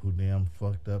who damn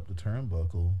fucked up the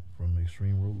turnbuckle from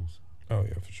Extreme Rules. Oh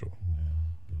yeah, for sure.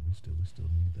 Yeah, we still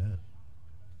need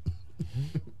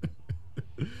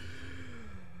that.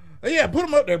 Yeah, put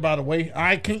them up there. By the way,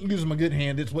 I can't use them a good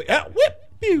hand. It's whip. Yeah,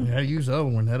 I use the other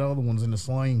one. That other one's in the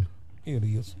sling. It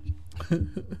is.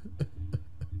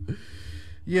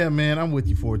 Yeah, man, I'm with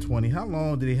you. 420. How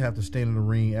long did he have to stand in the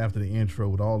ring after the intro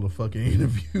with all the fucking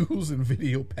interviews and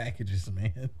video packages,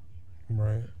 man?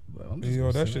 Right.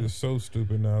 Yo, that shit is so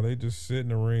stupid now. They just sit in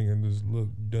the ring and just look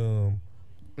dumb.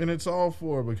 And it's all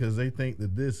for because they think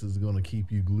that this is going to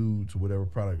keep you glued to whatever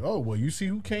product. Oh, well, you see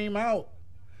who came out.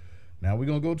 Now we're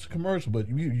going to go to commercial, but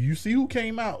you see who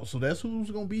came out. So that's who's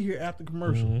going to be here after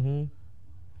commercial.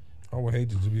 Mm-hmm. I would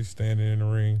hate to be standing in the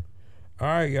ring. All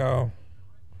right, y'all.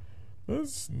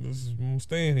 I'm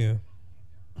staying here.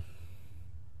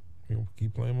 We'll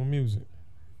keep playing my music.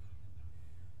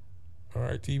 All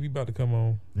right, TV about to come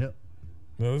on. Yep.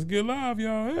 Now let's get live,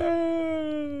 y'all.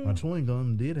 Hey. My chewing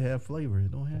gum did have flavor.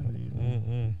 It don't have it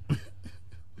anymore.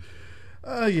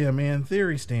 Yeah, man.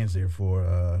 Theory stands there for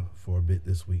a bit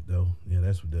this week, though. Yeah,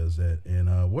 that's what does that.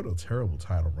 And what a terrible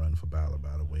title run for Balor,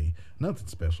 by the way. Nothing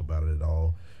special about it at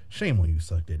all. Shame on you,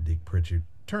 suck that Dick Pritchard.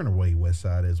 Turn away,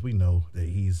 Westside, as we know that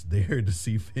he's there to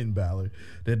see Finn Balor.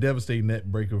 That devastating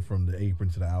net breaker from the apron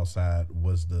to the outside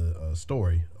was the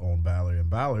story on Balor. And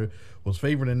Balor was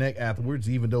favoring the neck afterwards,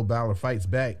 even though Balor fights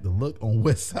back. The look on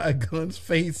Westside Gunn's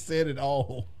face said it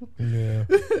all. Yeah.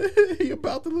 He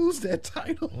about to lose that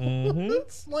title. Mm-hmm.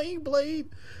 Sling blade,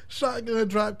 shotgun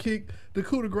drop kick, the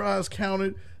coup de grace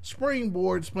counted,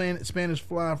 springboard Spanish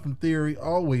fly from Theory,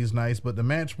 always nice, but the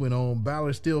match went on.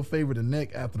 Balor still favored the neck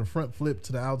after the front flip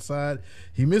to the outside.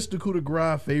 He missed the coup de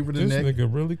grace, favored the neck. This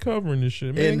nigga really covering this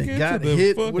shit, man. And got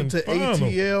hit with the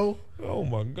ATL. Oh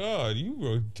my God, you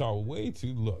were talk way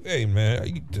too low. Hey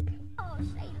man, Oh,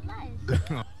 say less.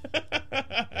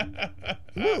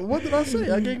 What did I say?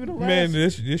 I gave you the last. Man,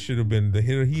 this should have been the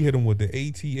hit. He hit him with the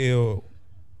ATL.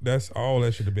 That's all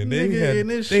that should have been.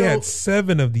 They had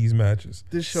 7 of these matches.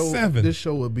 This show, 7. This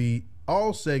show would be,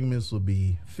 all segments would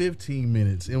be 15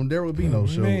 minutes, and there would be no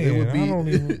show. Man, it would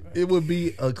be it would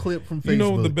be a clip from Facebook. You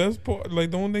know, the best part,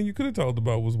 like the only thing you could have talked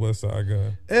about was West Side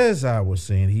Gun. As I was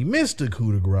saying, he missed the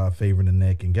coup de grace favoring the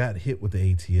neck and got hit with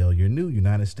the ATL. Your new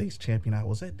United States champion. I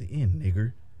was at the end,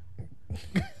 nigger.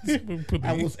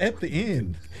 I was at the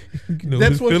end. You know,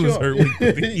 that's what you are.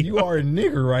 You are a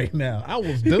nigger right now. I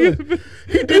was done.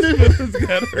 He did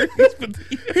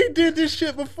He did this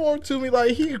shit before to me.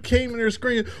 Like, he came in there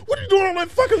screaming, "What are you doing all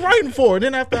that fucking writing for?" And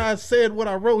then after I said what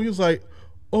I wrote, he was like,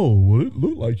 "Oh, well, it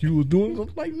looked like you was doing." I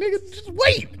was like, "Nigga, just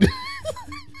wait."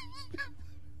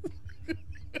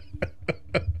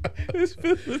 His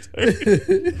feelings hurt.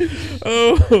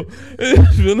 Oh,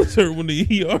 his feelings hurt when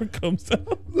the ER comes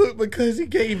out. Look, because he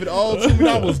gave it all to me,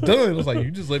 I was done. I was like,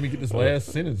 "You just let me get this last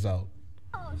sentence out."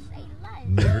 Oh, say less.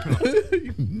 Nigger.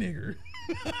 You nigger.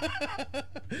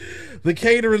 The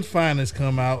catering's finest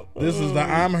come out. This is the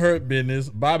I'm Hurt business.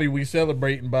 Bobby, we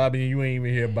celebrating, Bobby, and you ain't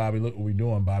even here, Bobby. Look what we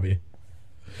doing, Bobby.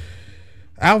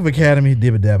 Alpha Academy,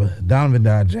 Dibba Dabba, Donovan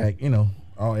Dijak, you know,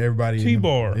 everybody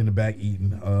T-Bar in the back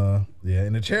eating. Yeah,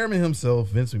 and the chairman himself,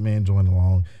 Vince McMahon, joined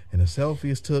along, and the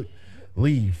selfies took.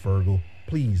 Leave, Fergal.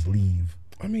 Please leave.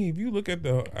 I mean, if you look at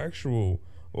the actual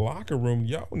locker room,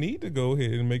 y'all need to go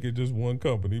ahead and make it just one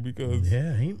company because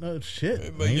Yeah, ain't no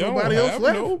shit. like, Ain't y'all nobody don't else have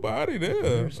left. nobody there.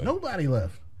 There's Like, nobody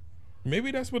left.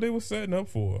 maybe that's what they were setting up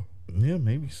for. Yeah,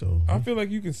 maybe so. I feel like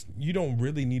you don't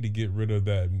really need to get rid of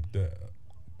that.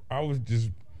 I would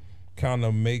just kind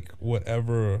of make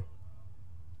whatever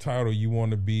title you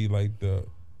want to be like the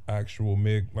actual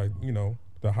mid, like, you know,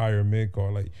 the higher mid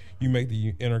card. Like, you make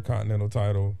the Intercontinental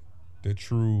title the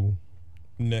true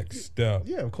next step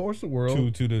Yeah, of course the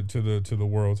world. to the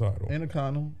world title.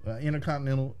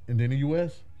 Intercontinental, and then the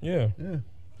U.S. Yeah. Yeah.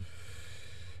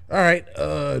 All right.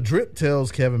 Drip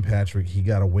tells Kevin Patrick he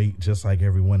got to wait just like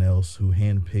everyone else who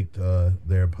handpicked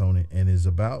their opponent and is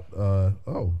about,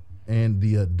 and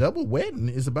the double wedding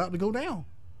is about to go down.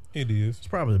 It is. It's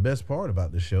probably the best part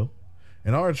about this show.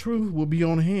 And R-Truth will be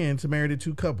on hand to marry the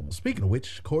two couples. Speaking of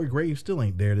which, Corey Graves still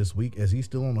ain't there this week as he's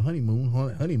still on the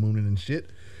honeymooning and shit.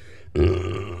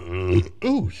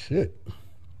 Oh, shit.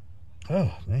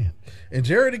 Oh, man. And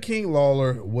Jerry the King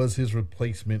Lawler was his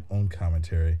replacement on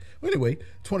commentary. Well, anyway,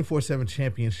 24/7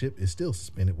 championship is still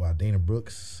suspended while Dana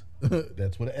Brooks,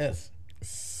 that's with an S,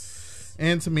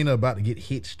 and Tamina about to get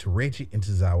hitched to Reggie and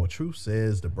Tozawa. Truth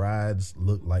says the brides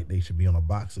look like they should be on a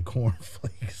box of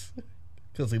cornflakes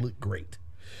because they look great.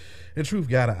 And Truth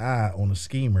got an eye on the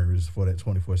schemers for that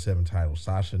 24/7 title.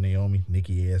 Sasha, Naomi,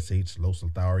 Nikki ASH, Los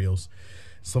Lotharios.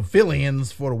 Some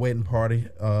fill-ins for the wedding party.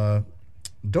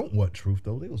 Don't what Truth,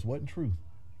 though. They was what Truth.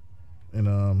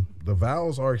 And the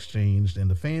vows are exchanged, and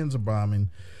the fans are bombing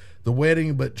the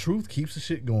wedding, but Truth keeps the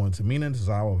shit going. Tamina and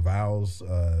Tozawa vows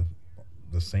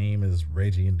the same as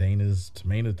Reggie and Dana's.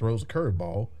 Tamina throws a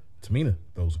curveball,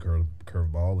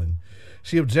 and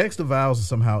she objects to vows and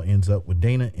somehow ends up with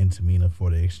Dana and Tamina for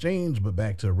the exchange. But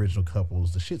back to original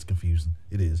couples, the shit's confusing.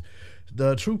 It is.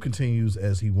 The Truth continues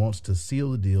as he wants to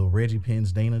seal the deal. Reggie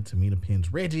pins Dana, Tamina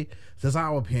pins Reggie,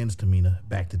 Tozawa pins Tamina,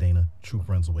 back to Dana. Truth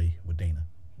runs away with Dana.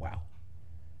 Wow.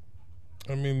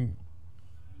 I mean,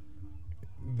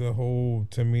 the whole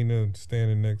Tamina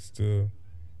standing next to,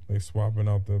 like, swapping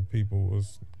out the people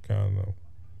was kind of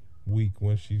weak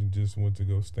when she just went to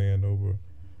go stand over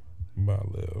by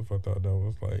Liv. I thought that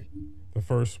was like, the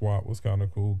first swap was kind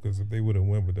of cool because if they would have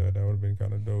went with that would have been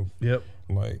kind of dope. Yep.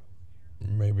 Like,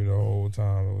 maybe the whole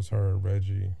time it was her and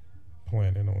Reggie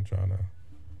planning on trying to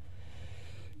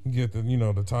get the, you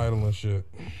know, the title and shit.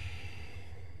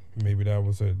 Maybe that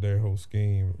was their whole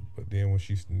scheme. But then when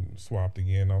she swapped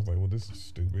again, I was like, well, this is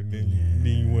stupid. Then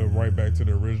you went right back to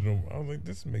the original. I was like,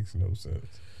 this makes no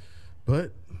sense.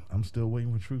 But I'm still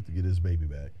waiting for Truth to get his baby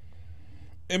back.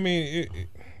 I mean,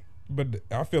 but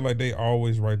I feel like they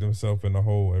always write themselves in the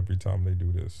hole every time they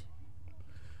do this.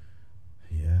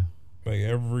 Yeah. Like,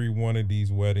 every one of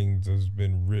these weddings has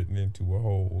been written into a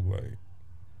hole. Like,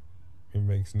 it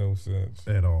makes no sense.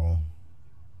 At all.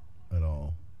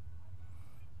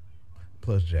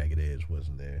 Plus, Jagged Edge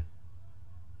wasn't there.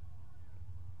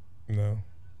 No.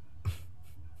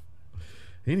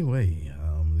 Anyway,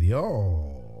 the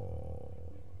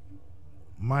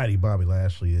almighty Bobby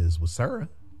Lashley is with Sarah.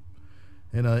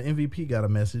 And MVP got a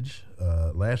message.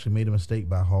 Lashley made a mistake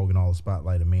by hogging all the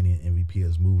spotlight of Mania. MVP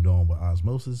has moved on with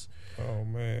osmosis. Oh,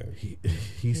 man.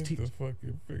 He's the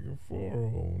fucking figure 4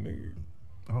 on, nigga.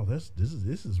 Oh, this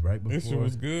is right before. This shit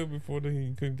was good before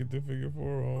he couldn't get the figure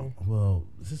 4 on. Well,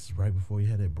 this is right before he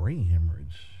had that brain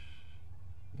hemorrhage.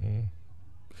 Mm.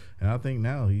 And I think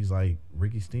now he's like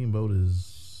Ricky Steamboat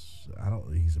is.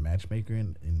 He's a matchmaker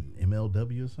in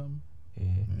MLW or something.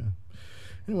 Mm. Yeah.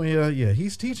 Anyway,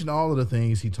 he's teaching all of the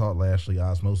things he taught Lashley.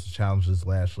 Osmosis challenges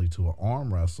Lashley to an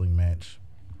arm wrestling match.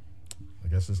 I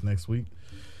guess it's next week.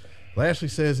 Lashley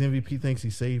says MVP thinks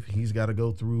he's safe. He's got to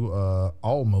go through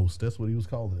almost. That's what he was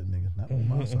calling it, nigga. Not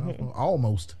almost.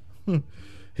 Almost.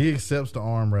 He accepts the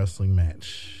arm wrestling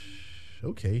match.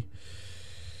 Okay.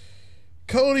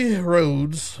 Cody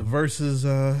Rhodes versus,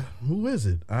 who is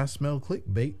it? I smell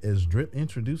clickbait as Drip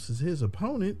introduces his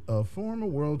opponent, a former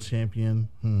world champion,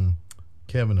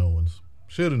 Kevin Owens.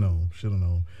 Should have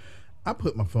known. I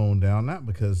put my phone down, not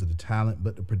because of the talent,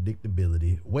 but the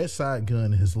predictability. Westside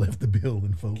Gunn has left the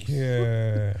building, folks.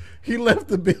 Yeah. He left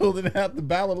the building after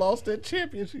Balor lost that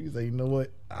championship. He said, you know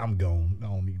what? I'm gone. I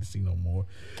don't need to see no more.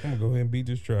 I'm going to go ahead and beat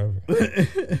this traffic.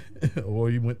 Or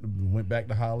he went back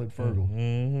to holler at Fergal.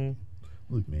 Mm-hmm.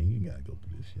 Look, man, you got to go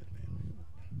through this shit, man.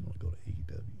 You want to go to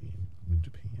AEW and New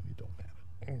Japan, it don't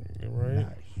matter. Right.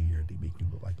 Not here. They make you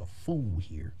look like a fool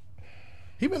here.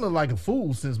 He been looking like a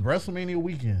fool since WrestleMania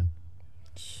weekend.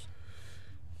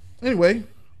 Anyway,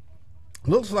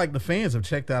 looks like the fans have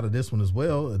checked out of this one as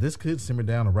well. This could simmer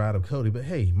down the ride of Cody, but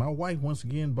hey, my wife once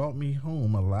again bought me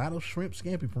home a lot of shrimp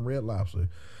scampi from Red Lobster.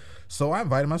 So I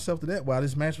invited myself to that while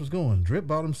this match was going. Drip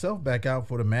brought himself back out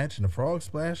for the match, and the frog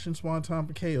splash and swanton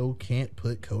for KO can't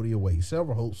put Cody away.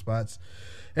 Several hope spots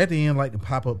at the end, like the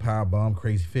pop-up powerbomb,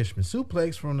 crazy fisherman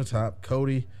suplex from the top,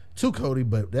 Cody,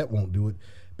 but that won't do it.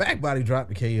 Back body drop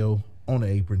to KO on the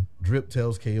apron. Drip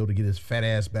tells KO to get his fat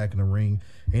ass back in the ring,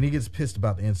 and he gets pissed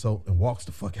about the insult and walks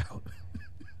the fuck out.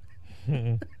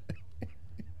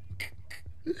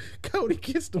 Cody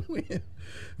gets the win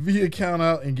via count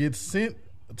out and gets sent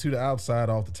to the outside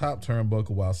off the top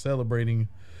turnbuckle while celebrating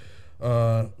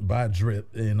by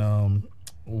Drip. And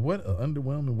what an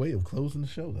underwhelming way of closing the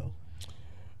show, though.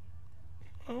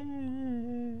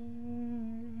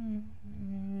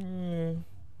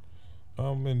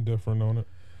 I'm indifferent on it.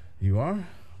 You are?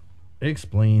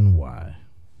 Explain why.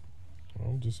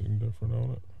 I'm just indifferent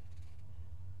on it.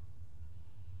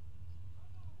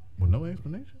 With no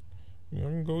explanation? I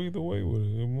can go either way with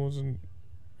it. It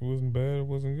wasn't bad. It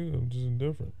wasn't good. I'm just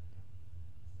indifferent.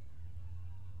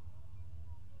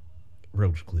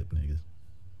 Roach clip, niggas.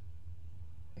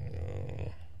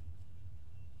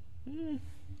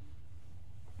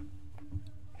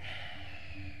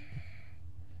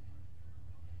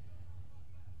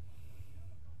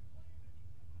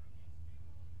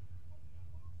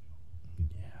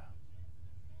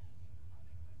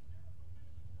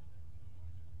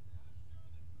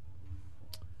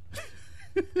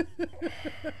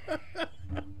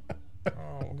 I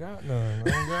don't got none.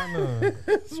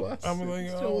 That's why I'm like,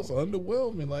 it was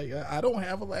underwhelming. Like, I don't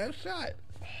have a last shot.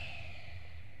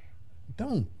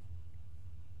 Don't.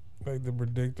 Like the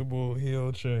predictable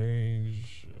heel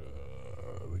change,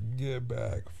 the get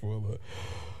back for the.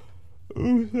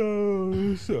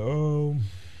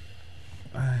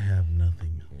 I have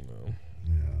nothing. No.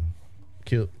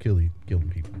 Yeah. Killing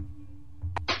people.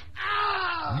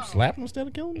 You slap him instead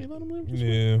of killing him? You let him live?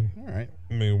 Yeah. All right.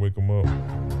 Maybe wake him up.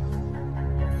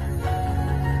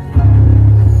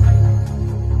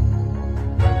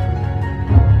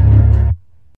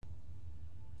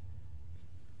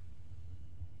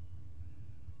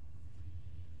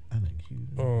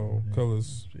 Oh,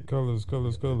 colors. Yeah,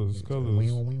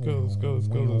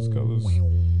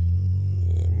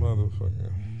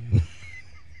 motherfucker.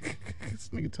 This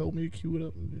nigga told me to cue it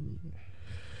up.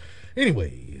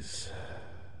 Anyways,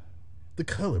 the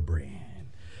Color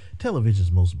Brand,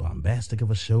 television's most bombastic of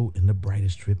a show and the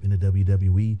brightest trip in the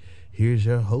WWE. Here's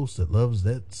your host that loves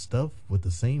that stuff with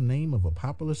the same name of a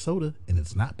popular soda, and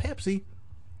it's not Pepsi,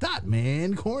 Dot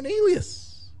Man Cornelius.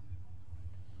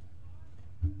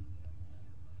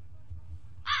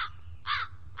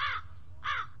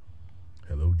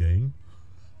 Hello, gang.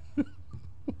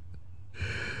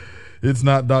 It's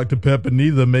not Dr. Pepper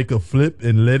neither. Make a flip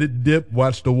and let it dip.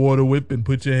 Watch the water whip and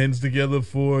put your hands together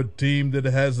for a team that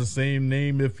has the same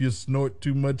name. If you snort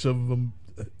too much of them,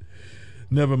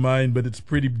 never mind, but it's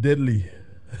pretty deadly.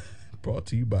 Brought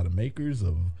to you by the makers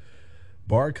of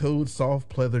Barcode soft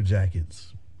pleather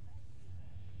jackets.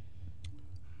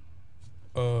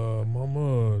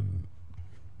 Mama,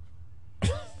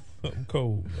 I'm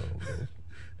cold.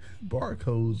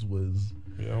 Barcodes was...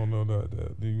 Yeah, I don't know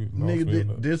that.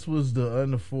 Nigga, this was the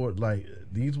unafford, like,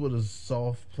 these were the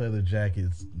soft pleather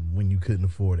jackets when you couldn't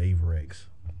afford Averex.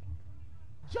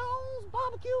 Jones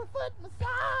barbecue foot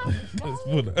massage.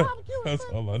 That's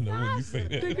all I know when you say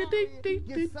that.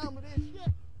 Get some of this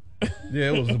shit.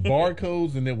 Yeah, it was the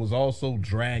Barcodes and it was also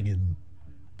Dragon,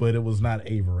 but it was not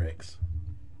Averex.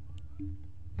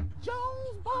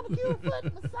 Jones barbecue foot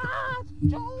massage.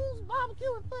 Jones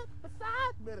barbecue foot massage.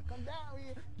 Better come down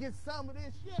here, get some of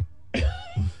this shit.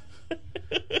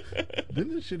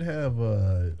 Didn't this shit have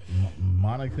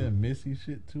Monica and Missy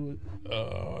shit to it?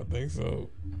 I think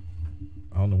so.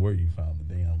 I don't know where you found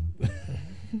the damn.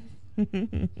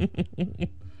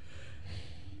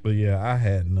 But yeah, I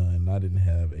had none. I didn't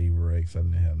have Averex. I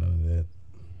didn't have none of that.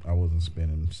 I wasn't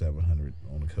spending $700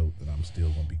 on a coat that I'm still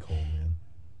gonna be cold in.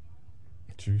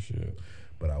 True shit.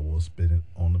 But I will spend it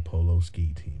on the Polo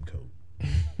Ski Team coat.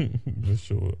 Just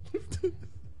show it.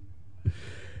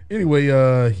 Anyway,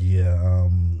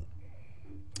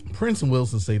 Prince and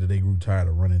Wilson say that they grew tired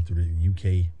of running through the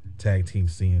UK tag team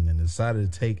scene and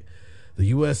decided to take the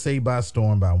USA by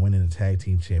storm by winning the tag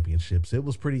team championships. It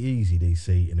was pretty easy, they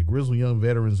say, and the grizzled young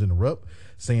veterans interrupt,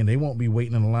 saying they won't be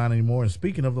waiting in the line anymore. And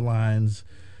speaking of the lines,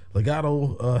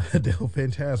 Legado del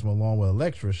Fantasma along with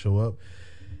Elektra show up,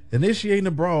 initiating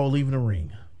a brawl, leaving the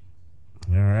ring.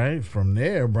 All right, from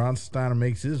there, Braun Steiner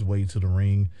makes his way to the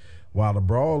ring while the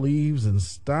brawl leaves, and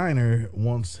Steiner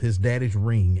wants his daddy's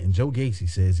ring, and Joe Gacy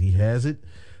says he has it,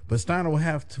 but Steiner will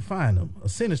have to find him. A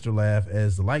sinister laugh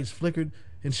as the lights flickered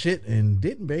and shit, and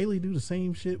didn't Bailey do the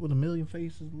same shit with a million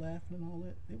faces laughing and all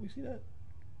that? Did we see that?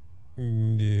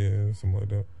 Yeah, something like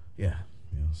that. Yeah,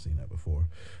 seen that before.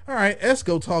 All right,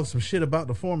 Esco talks some shit about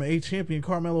the former A champion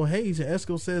Carmelo Hayes, and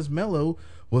Esco says Melo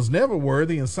was never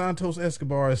worthy, and Santos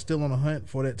Escobar is still on the hunt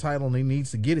for that title, and he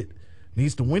needs to get it,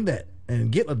 needs to win that,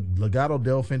 and get a Legado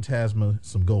del Fantasma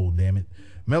some gold. Damn it,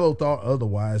 Melo thought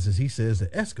otherwise, as he says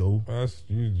that Esco. That's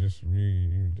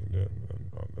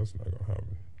that's not gonna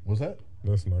happen. What's that?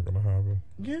 That's not gonna happen.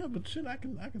 Yeah, but shit, I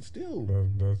can still.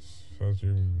 That's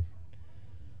you.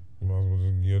 You might as well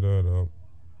just get that up.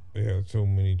 They had so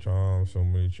many times, so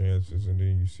many chances, and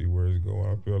then you see where it's going.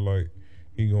 I feel like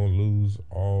he gonna lose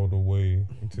all the way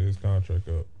until his contract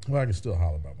up. Well, I can still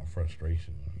holler about my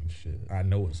frustration. I mean, shit, I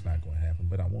know it's not going to happen,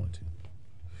 but I want to.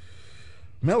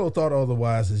 Melo thought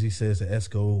otherwise, as he says that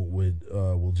Esco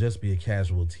will just be a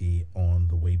casualty on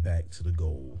the way back to the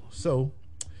goal. So,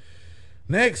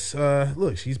 next,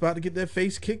 look, she's about to get that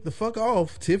face kicked the fuck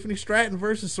off. Tiffany Stratton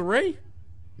versus Saray.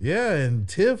 Yeah, and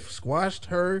Tiff squashed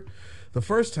her the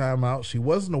first time out. She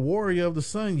wasn't a warrior of the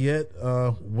sun yet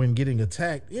when getting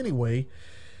attacked. Anyway,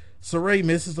 Saray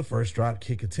misses the first drop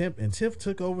kick attempt, and Tiff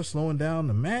took over, slowing down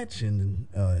the match. And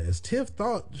as Tiff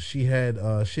thought she had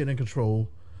shit in control,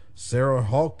 Saray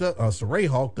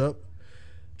hawked up,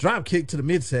 drop kick to the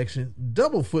midsection,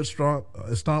 double foot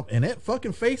stomp, and that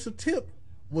fucking face of Tiff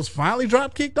was finally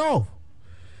drop kicked off.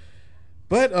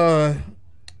 But well,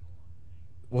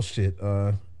 shit.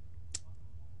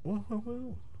 Where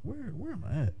am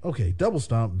I at? Okay, double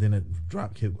stomp, then a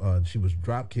drop kick. She was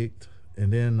drop kicked,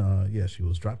 and then she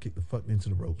was drop kicked the fuck into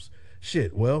the ropes.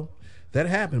 Shit. Well, that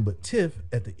happened, but Tiff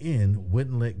at the end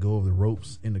wouldn't let go of the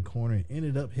ropes in the corner and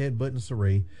ended up headbutting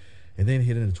Saray, and then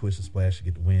hitting a twisted splash to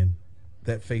get the win.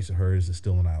 That face of hers is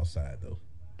still on the outside though.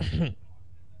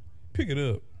 Pick it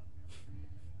up.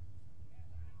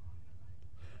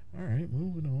 All right,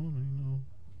 moving on.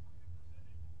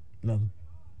 Nothing.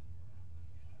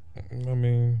 I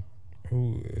mean,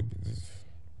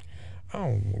 I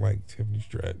don't like Tiffany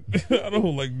Stratton. I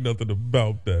don't like nothing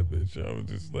about that bitch. I was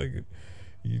just like,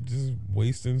 you just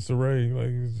wasting Saray. Like,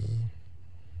 it's just...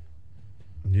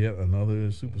 yeah, another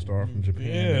superstar from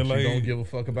Japan that you don't give a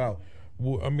fuck about.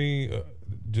 Well, I mean,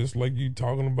 just like you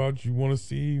talking about, you want to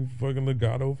see fucking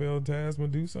Legado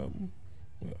Fantasma do something.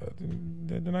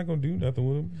 They're not gonna do nothing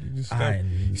with him. You just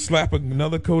slap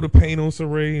another coat of paint on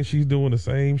Saray, and she's doing the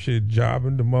same shit,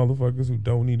 jobbing the motherfuckers who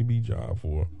don't need to be jobbed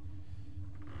for.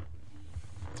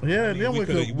 Yeah, I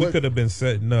mean, we could have been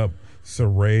setting up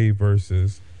Saray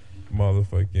versus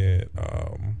motherfucking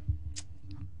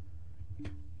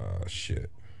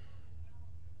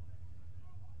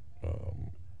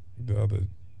the other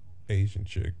Asian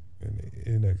chick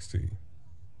in NXT.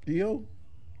 Io?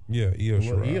 Yeah, Io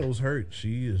Shirai. Io's hurt.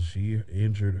 She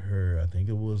injured her. I think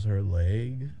it was her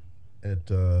leg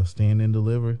at Stand and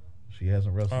Deliver. She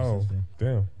hasn't wrestled since then.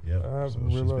 Damn. Yep. I haven't So she's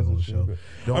been realized on the that show.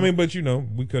 show. I mean, but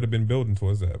we could have been building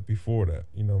towards that before that.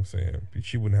 You know what I'm saying?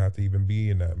 She wouldn't have to even be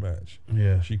in that match.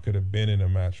 Yeah. She could have been in a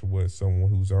match with someone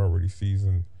who's already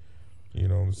seasoned. You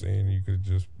know what I'm saying? You could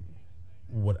just...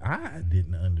 What I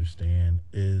didn't understand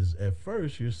is at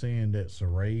first you're saying that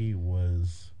Saray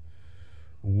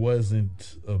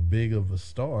wasn't a big of a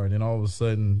star, and then all of a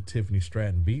sudden Tiffany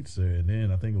Stratton beats her, and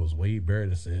then I think it was Wade Barrett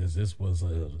that says this was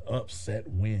an upset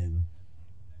win.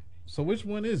 So which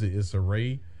one is it? Is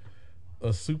Saray a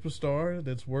superstar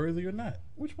that's worthy or not?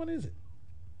 Which one is it?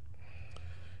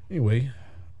 Anyway,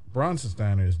 Bronson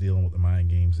Steiner is dealing with the mind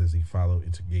games as he followed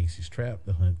into Gacy's trap.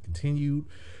 The hunt continued.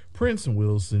 Prince and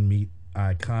Wilson meet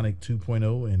Iconic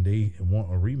 2.0, and they want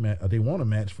a rematch. They want a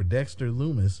match for Dexter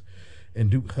Loomis and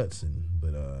Duke Hudson,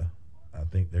 but I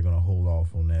think they're gonna hold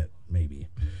off on that maybe.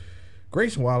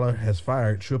 Grayson Waller has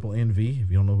fired Triple NV. If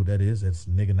you don't know who that is, that's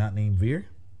nigga not named Veer.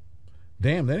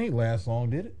 Damn, that ain't last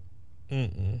long, did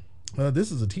it?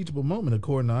 This is a teachable moment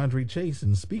according to Andre Chase.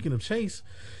 And speaking of Chase,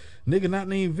 nigga not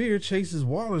named Veer chases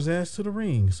Waller's ass to the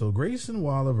ring. So Grayson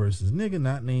Waller versus nigga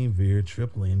not named Veer,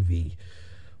 Triple NV.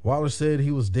 Waller said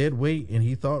he was dead weight and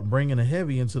he thought bringing a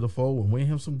heavy into the fold would win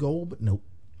him some gold, but nope.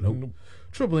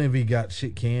 Triple NV got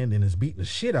shit canned and is beating the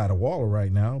shit out of Waller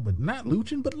right now, but not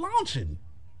luching, but launching.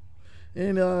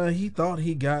 And he thought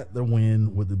he got the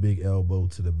win with the big elbow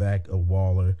to the back of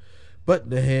Waller,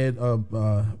 but the hand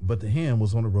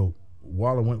was on the rope.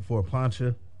 Waller went for a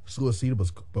plancha,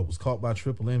 suicida, but was caught by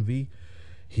Triple NV.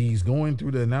 He's going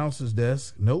through the announcer's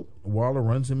desk. Nope. Waller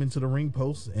runs him into the ring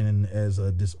post, and as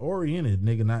a disoriented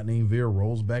nigga not named Veer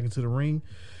rolls back into the ring,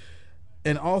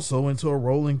 and also into a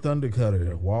rolling thunder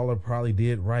cutter. Waller probably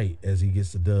did right as he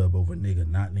gets the dub over nigga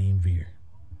not named Veer.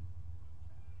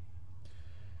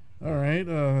 All right,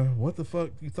 what the fuck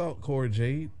you thought, Cora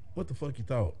Jade? What the fuck you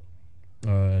thought?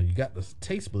 You got the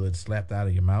taste buds slapped out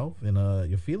of your mouth, and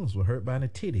your feelings were hurt by the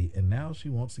titty, and now she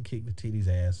wants to kick the titty's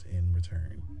ass in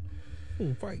return.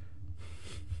 Fight.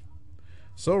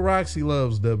 So Roxy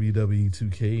loves WWE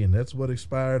 2K, and that's what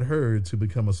inspired her to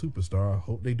become a superstar. I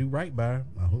hope they do right by her.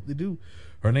 I hope they do.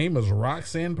 Her name is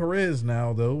Roxanne Perez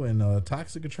now, though, and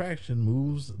Toxic Attraction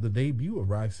moves the debut of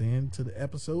Roxanne to the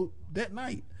episode that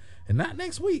night, and not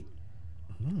next week.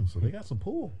 So they got some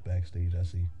pull backstage, I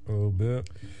see. A little bit.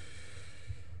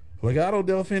 Legado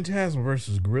del Fantasma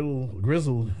versus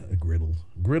Grizzled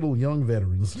Young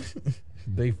Veterans.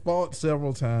 They fought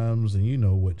several times, and you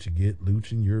know what you get.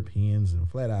 Luching Europeans and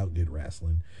flat out good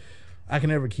wrestling. I can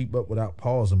never keep up without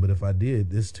pausing, but if I did,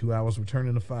 this 2 hours would turn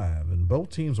into 5. And both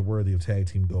teams are worthy of tag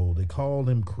team gold. They call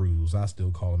him Cruz. I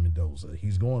still call him Mendoza.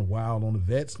 He's going wild on the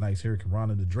vets. Nice Hurricane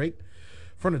Rana to Drake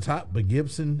from the top, but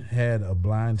Gibson had a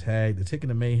blind tag. The Ticket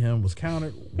of Mayhem was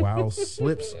countered while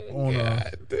slips on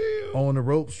the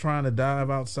ropes trying to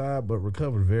dive outside, but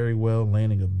recovered very well,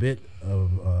 landing a bit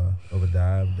of a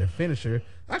dive. Their finisher,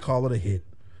 I call it a hit.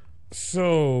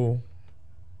 So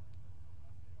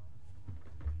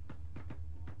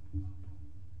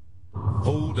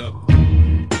Hold up.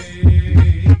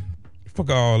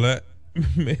 fuck all that.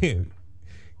 Man,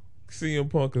 CM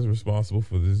Punk is responsible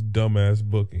for this dumbass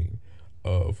booking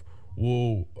of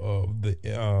the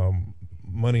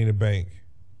Money in the Bank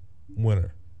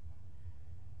winner.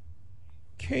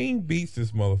 Kane beats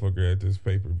this motherfucker at this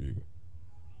pay-per-view,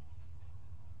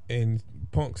 and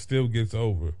Punk still gets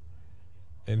over.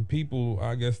 And people,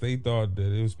 I guess they thought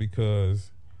that it was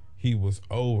because he was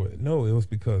over. No, it was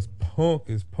because Punk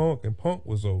is Punk, and Punk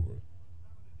was over.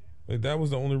 Like, that was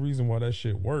the only reason why that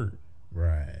shit worked.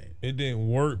 Right. It didn't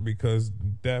work because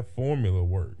that formula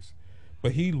works.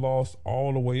 But he lost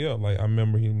all the way up. Like, I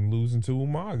remember him losing to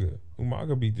Umaga.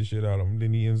 Umaga beat the shit out of him.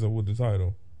 Then he ends up with the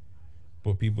title.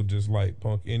 But people just like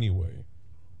Punk anyway.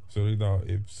 So they thought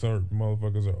if certain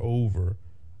motherfuckers are over,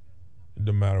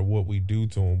 no matter what we do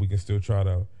to him, we can still try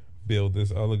to build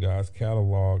this other guy's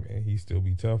catalog and he still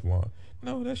be Teflon.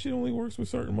 No, that shit only works with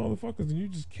certain motherfuckers, and you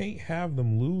just can't have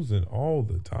them losing all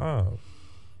the time.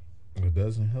 It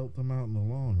doesn't help them out in the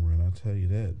long run. I tell you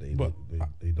that. They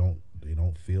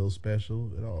don't feel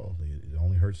special at all. It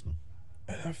only hurts them.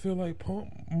 And I feel like Punk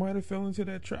might have fell into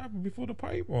that trap before the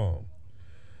pipe bomb.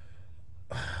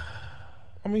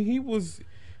 I mean, he was.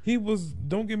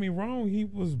 Don't get me wrong, he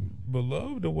was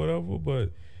beloved or whatever, but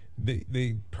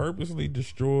they purposely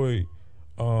destroyed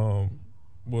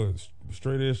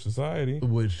Straight Edge Society,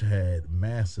 which had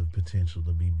massive potential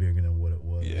to be bigger than what it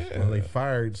was. Yeah. Well, they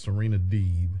fired Serena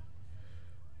Deeb.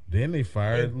 Then they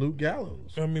fired Luke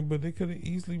Gallows. I mean, but they could have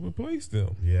easily replaced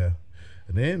them. Yeah.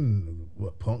 And then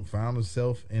Punk found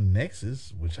himself in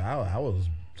Nexus, which I was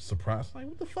surprised. Like,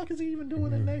 what the fuck is he even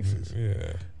doing in Nexus?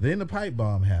 Yeah. Then the pipe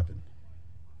bomb happened.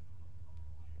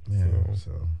 Yeah.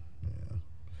 So yeah.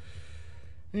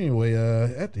 Anyway,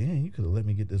 at the end, you could have let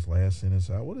me get this last sentence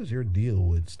out. What is your deal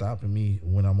with stopping me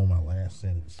when I'm on my last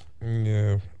sentence?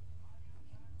 Yeah.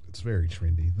 It's very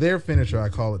trendy. Their finisher, I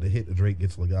call it the hit. The Drake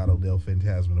gets Legado del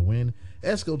Fantasma to win.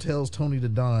 Esco tells Tony the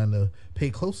Don to pay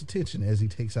close attention as he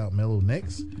takes out Mello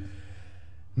next.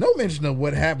 No mention of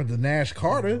what happened to Nash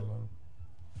Carter.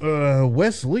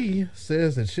 Wes Lee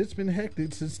says that shit's been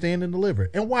hectic since Stand and Deliver.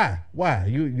 And why? Why?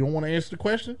 You don't want to answer the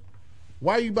question?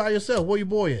 Why are you by yourself? Where your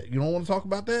boy at? You don't want to talk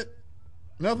about that?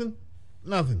 Nothing?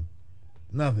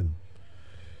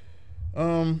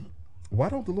 Why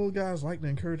don't the little guys like to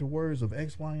encourage the words of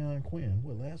ex-Zion Quinn?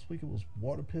 Well, last week it was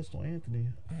Water Pistol Anthony.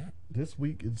 This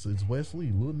week it's Wes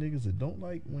Lee. Little niggas that don't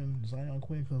like when Zion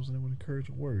Quinn comes in with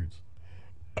encouraging words.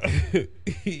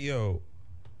 Yo,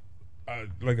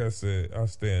 like I said, I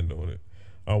stand on it.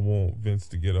 I want Vince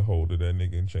to get a hold of that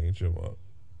nigga and change him up.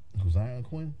 Zion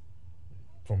Quinn?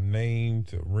 From name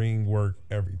to ring work,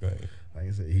 everything. Like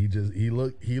I said, he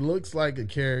looks like a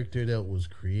character that was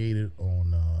created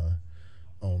on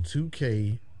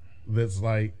 2K. That's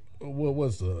like, what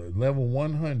was the level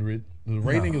 100? The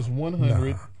rating is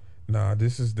 100. Nah,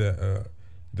 this is the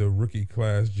rookie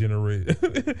class generated,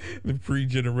 the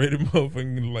pre-generated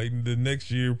motherfucking, like the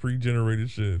next year pre-generated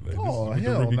shit. Like, oh this is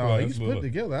hell no! He's put like.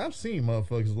 together. I've seen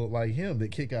motherfuckers look like him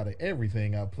that kick out of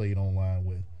everything I played online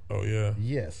with. Oh yeah.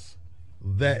 Yes,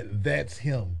 that's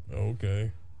him.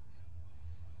 Okay.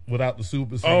 Without the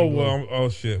super. Oh well. Oh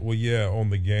shit. Well yeah. On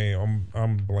the game,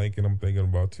 I'm blanking. I'm thinking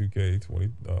about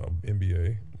 2K20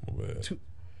 NBA.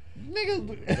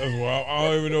 Nigga. That's why I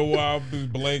don't even know why I was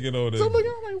blanking on this. So I'm like,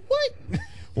 what?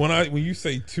 When you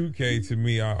say 2K to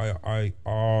me, I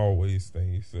always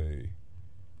think you say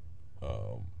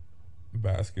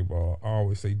basketball. I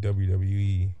always say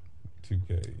WWE 2K.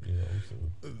 You know what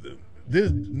I'm saying?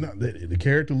 The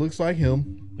character looks like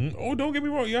him. Oh, don't get me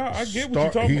wrong. Yeah, I get what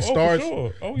you're talking He about. starts. Oh, for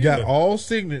sure. Oh, yeah. Got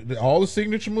all the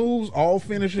signature moves, all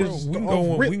finishes. Bro,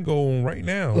 off we rip. can go on right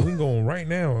now. We can go on right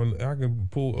now, and I can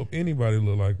pull up anybody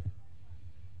look like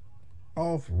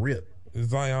Off rip.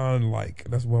 Zion. Like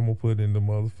that's what I'm gonna put in the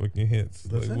motherfucking hints.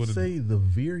 Does Like, that what say the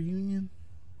Veer Union?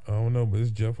 I don't know, but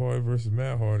it's Jeff Hardy versus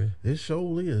Matt Hardy. It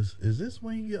sure is. Is this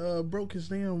when he broke his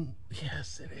damn?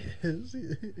 Yes, it is.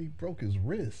 He broke his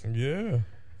wrist. Yeah,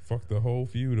 fuck the whole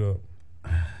feud up.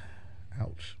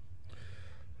 Ouch.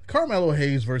 Carmelo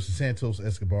Hayes versus Santos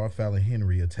Escobar. Fallon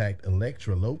Henry attacked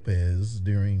Elektra Lopez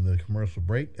during the commercial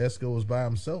break. Esco was by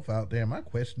himself out there. My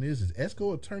question is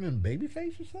Esco a turning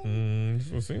babyface or something? That's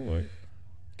what it seemed like.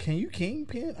 Can you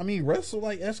kingpin? I mean, wrestle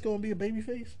like Esco and be a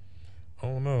babyface? I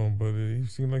don't know, but he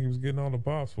seemed like he was getting all the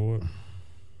pops for it.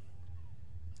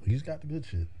 He's got the good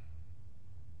shit.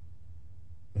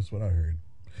 That's what I heard.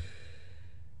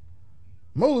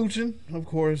 Mo Luchin, of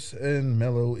course, and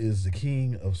Mello is the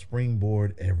king of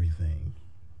springboard everything.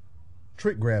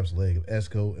 Trick grabs leg of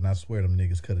Esco, and I swear them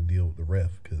niggas cut a deal with the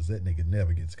ref because that nigga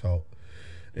never gets caught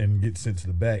and gets sent to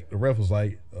the back. The ref was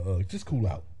like, just cool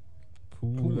out.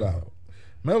 Cool out.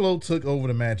 Mello took over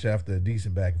the match after a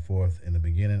decent back and forth in the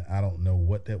beginning. I don't know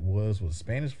what that was. Was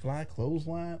Spanish fly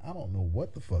clothesline? I don't know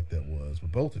what the fuck that was,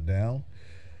 but both are down.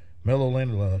 Mello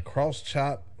landed a cross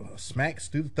chop, smacks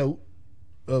through the throat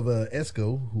of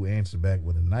Esco, who answered back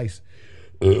with a nice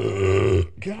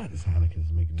God, this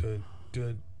Heineken's making me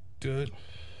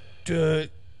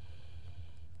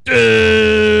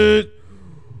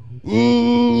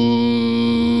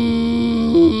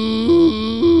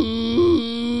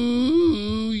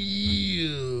Ooh,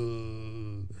 yeah.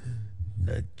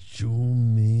 Nacho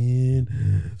Man,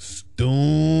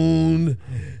 Stone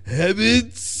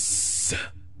Habits.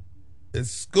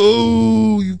 Let's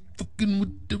go. You fucking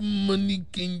with the money,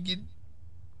 can you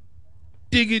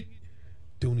dig it?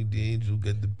 Tony D'Angelo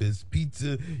got the best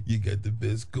pizza. You got the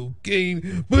best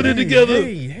cocaine. Put it together.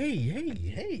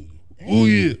 Hey. Oh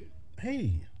yeah.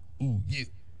 Hey. Oh yeah.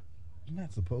 You're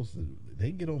not supposed to.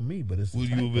 They get on me, but it's. What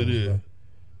the you over typos, there? bro.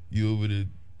 You over there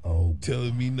Oh,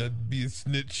 telling me not to be a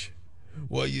snitch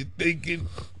while you're thinking,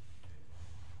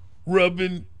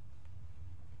 rubbing,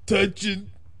 touching,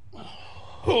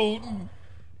 holding,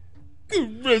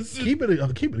 caressing, keep it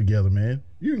together, man.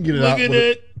 You can get it Looking out.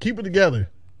 With at- keep it together.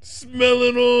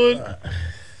 smelling on,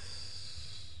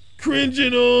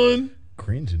 cringing on,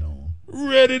 Cringing on.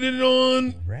 redditing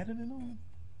on, Ratting it on.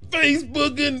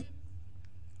 Facebooking,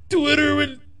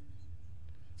 Twittering,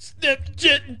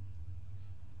 Snapchatting.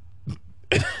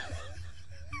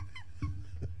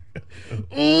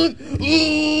 on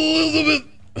Elizabeth.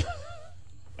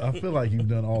 I feel like you've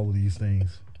done all of these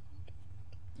things.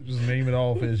 Just name it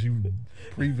off as you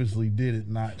previously did it,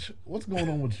 Notch. What's going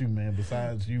on with you, man,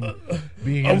 besides you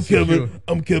being I'm insecure?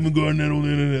 Kevin Garnett on the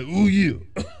internet. Ooh yeah.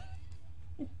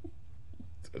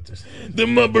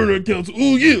 Then my burner accounts.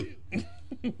 Ooh yeah.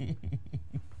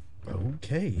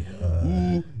 Okay.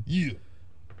 Ooh yeah.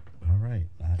 All right.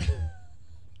 Notch.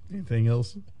 Anything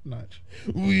else? Notch.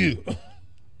 Ooh yeah.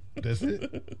 That's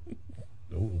it.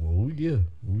 Oh yeah.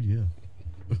 Oh yeah.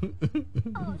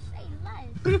 Oh, say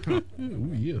less.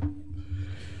 Oh yeah.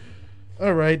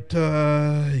 All right.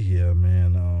 Yeah,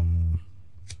 man.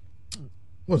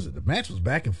 What was it? The match was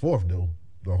back and forth though.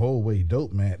 The whole way.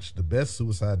 Dope match. The best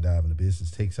suicide dive in the business.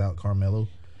 Takes out Carmelo.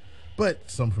 But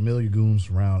some familiar goons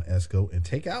surround Esco and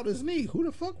take out his knee. Who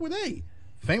the fuck were they?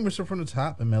 Famous are from the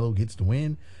top and Mello gets the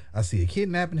win. I see a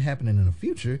kidnapping happening in the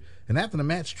future, and after the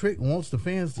match, Trick wants the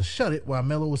fans to shut it while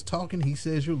Mello was talking. He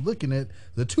says you're looking at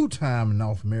the two-time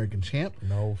North American champ.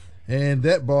 No. And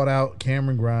that brought out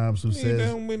Cameron Grimes, who says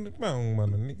down with the phone by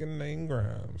the nigga named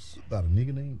Grimes. about a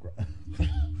nigga named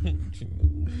Grimes.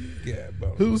 Yeah,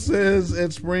 Who says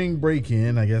at Spring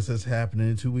Break-In, I guess that's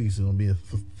happening in 2 weeks, it'll be a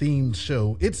themed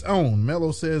show, its own.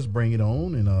 Mello says bring it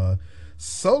on, and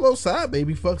Solo Side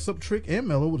Baby fucks up Trick and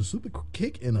Mello with a super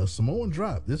kick and a Samoan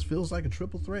drop. This feels like a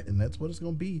triple threat, and that's what it's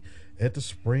going to be at the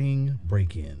Spring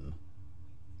Break-In.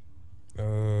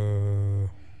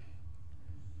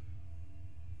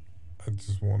 I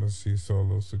just want to see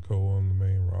Solo Sikoa on the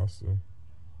main roster.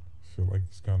 I feel like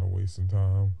he's kind of wasting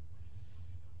time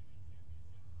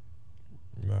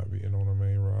not being on the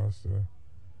main roster,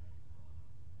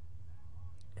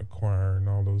 acquiring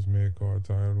all those mid-card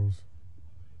titles,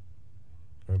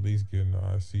 or at least getting the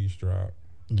IC strap.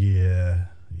 Yeah,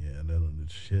 that'll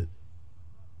shit.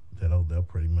 They'll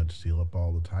pretty much seal up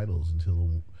all the titles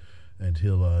until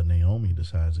Naomi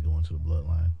decides to go into the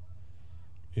bloodline.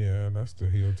 Yeah, that's the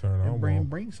heel turn I And want.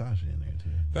 bring Sasha in there too.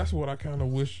 That's what I kind of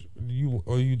wish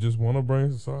you just want to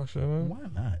bring Sasha in. Why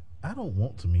not? I don't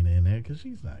want Tamina in there because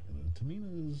she's not gonna.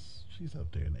 She's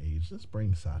up there in age. Let's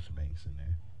bring Sasha Banks in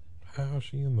there. How's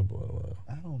she in the bloodline?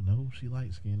 I don't know. She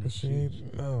light skinned. But she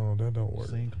ain't. No, that don't work.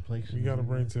 Same complexion. You gotta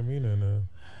bring Tamina in there.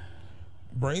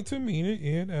 Bring Tamina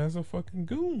in as a fucking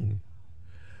goon.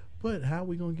 But how are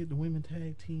we gonna get the women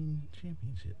tag team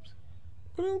championships?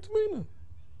 Put on Tamina.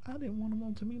 I didn't want them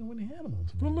on Tamina when they had them on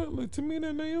But Tamina. let Tamina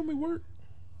and Naomi work.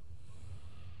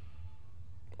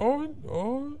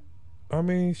 Or, I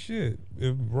mean, shit.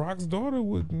 If Rock's daughter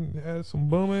wouldn't have some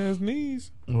bum ass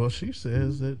knees, Well, she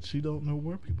says that she don't know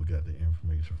where people got the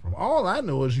information from. All I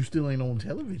know is you still ain't on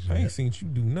television. I ain't yet. seen you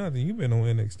do nothing. You've been on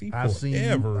NXT I seen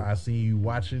forever. I seen you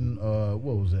watching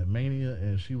what was that, Mania,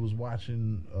 and she was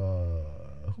watching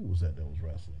who was that was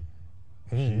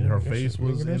wrestling? Her face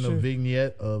was in a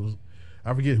vignette of,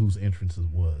 I forget whose entrance it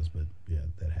was, but yeah,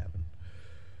 that happened.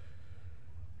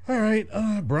 All right,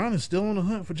 Braun is still on the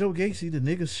hunt for Joe Gacy. The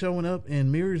nigga's showing up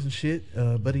in mirrors and shit,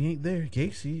 but he ain't there.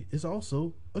 Gacy is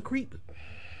also a creep.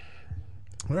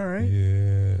 All right.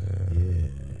 Yeah.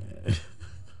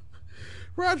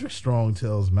 Roderick Strong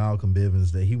tells Malcolm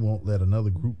Bivens that he won't let another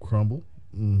group crumble.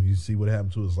 You see what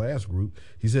happened to his last group.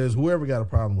 He says whoever got a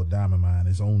problem with Diamond Mine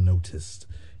is on notice.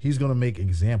 He's going to make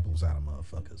examples out of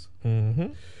motherfuckers. Mm-hmm.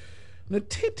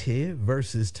 Natiti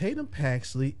versus Tatum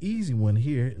Paxley. Easy one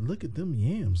here. Look at them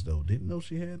yams, though. Didn't know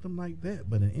she had them like that.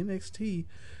 But in NXT,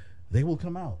 they will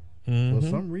come out for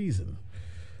some reason.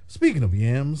 Speaking of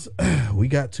yams, we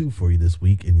got 2 for you this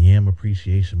week in Yam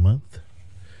Appreciation Month.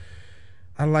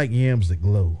 I like yams that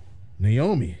glow.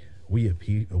 Naomi, we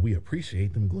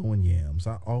appreciate them glowing yams.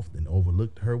 I often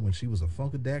overlooked her when she was a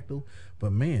Funkadactyl,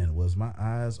 but man, was my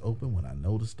eyes open when I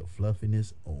noticed the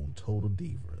fluffiness on Total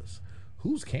Divas.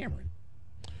 Who's Cameron?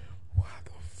 Why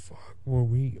the fuck were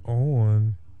we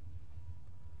on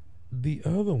the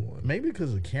other one? Maybe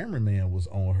because the cameraman was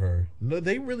on her. No,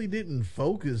 they really didn't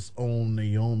focus on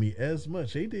Naomi as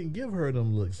much. They didn't give her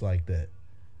them looks like that.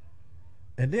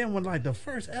 And then when like the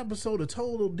first episode of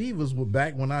Total Divas was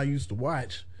back when I used to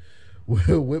watch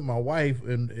with my wife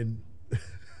and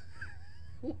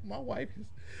my wife is,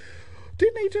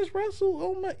 didn't they just wrestle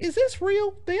on my, is this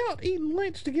real? They out eating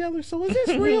lunch together, so is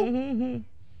this real?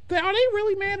 Are they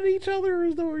really mad at each other, or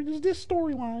is this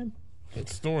storyline?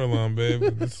 It's storyline, baby.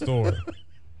 The story.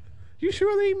 You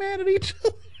sure they ain't mad at each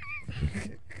other?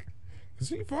 Is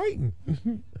he fighting?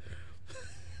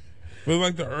 But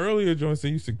like the earlier joints, they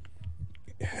used to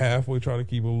halfway try to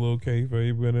keep a little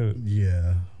kayfabe in it.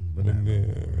 Yeah. But then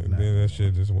that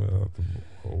shit just went out the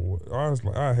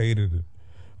honestly, I hated it.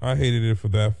 I hated it for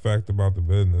that fact about the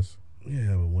business.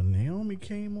 Yeah, but when Naomi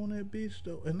came on that bitch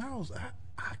though, and I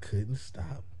couldn't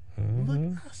stop.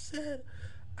 Look, I said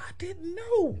I didn't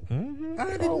know.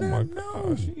 I did not know.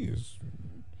 God, she is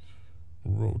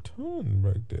rotund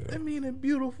back there. I mean, and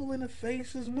beautiful in the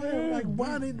face as well. Like,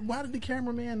 why did the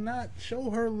cameraman not show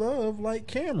her love like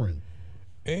Cameron?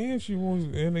 And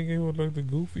they gave her like the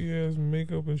goofy ass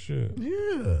makeup and shit.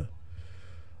 Yeah.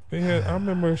 They had. I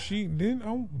remember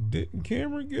didn't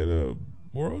Cameron get a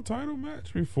world title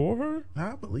match before her?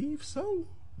 I believe so.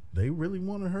 They really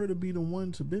wanted her to be the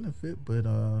one to benefit, but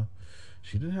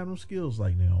she didn't have no skills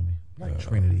like Naomi, like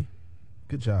Trinity.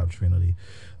 Good job, Trinity.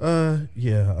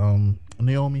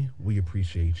 Naomi, we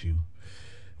appreciate you.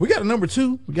 We got a number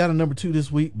 2. We got a number 2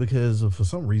 this week because for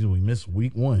some reason we missed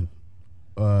week 1.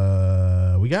 We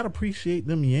gotta appreciate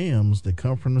them yams that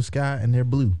come from the sky and they're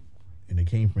blue. And they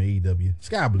came from AEW.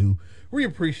 Sky Blue. We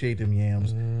appreciate them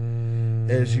yams.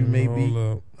 As you may be.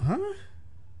 Huh?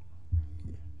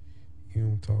 You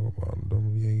don't talk about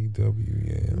them AEW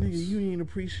yams. Nigga, you ain't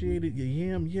appreciated your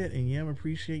yam yet, and Yam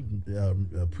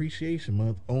Appreciation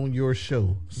Month on your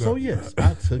show. So yes,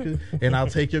 I took it, and I'll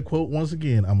take your quote once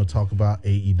again. I'm gonna talk about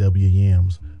AEW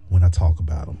yams when I talk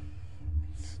about them.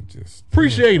 Just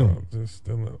appreciate them. Just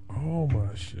stealing all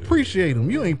my shit. Appreciate them.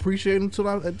 You ain't appreciate them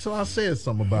until I said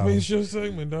something about them. It's your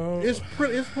segment, dog. It's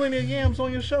plenty of yams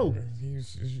on your show.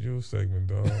 It's your segment,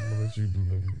 dog. I'm gonna let you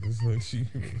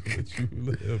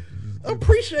live.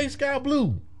 Appreciate Sky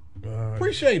Blue.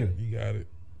 Appreciate her. You got it.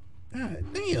 God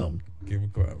damn. Give a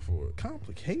clap for it.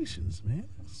 Complications, man.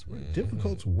 It's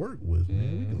difficult to work with,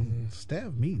 man. We can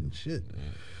staff meeting shit.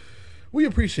 We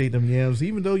appreciate them yams.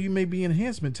 Even though you may be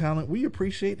enhancement talent, we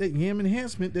appreciate that yam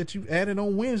enhancement that you added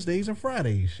on Wednesdays and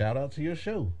Fridays. Shout out to your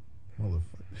show.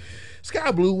 Motherfucker.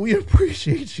 Sky Blue, we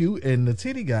appreciate you. And the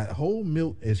titty got whole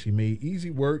milk as she made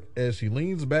easy work as she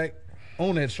leans back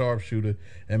on that sharpshooter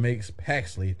and makes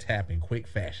Paxley tap in quick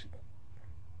fashion.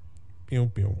 Pew,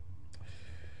 pew.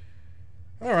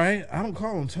 All right, I don't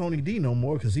call him Tony D no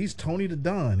more because he's Tony the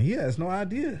Don. He has no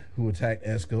idea who attacked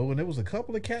Esco, and there was a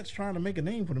couple of cats trying to make a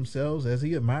name for themselves as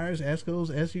he admires Esco's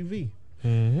SUV.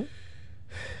 Mm-hmm.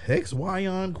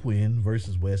 X-Wyon Quinn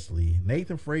versus Wesley.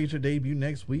 Nathan Frazier debut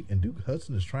next week, and Duke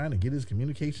Hudson is trying to get his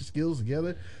communication skills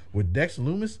together with Dexter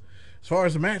Loomis. As far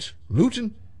as the match,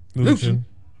 Luchin, and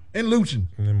Luchin.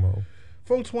 And then Mo.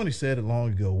 420 said it long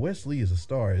ago. Wesley is a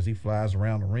star as he flies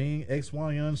around the ring.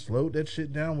 X-Wyon slowed that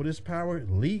shit down with his power.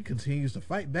 Lee continues to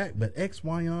fight back, but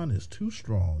X-Wyon is too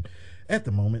strong. At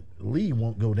the moment, Lee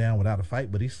won't go down without a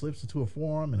fight, but he slips into a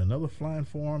forearm and another flying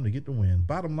forearm to get the win.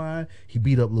 Bottom line, he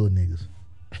beat up little niggas.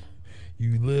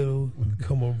 You little,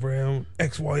 come around,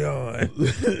 XYon.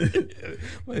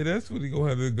 Like, that's what he gonna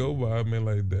have to go by, man.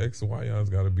 Like, the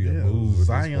XYon's got to be a move.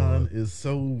 Zion is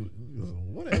so,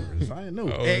 whatever. Zion, no,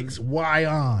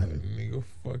 X-Wyon. Nigga,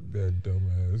 fuck that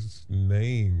dumbass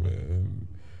name, man.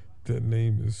 That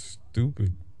name is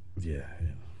stupid. Yeah.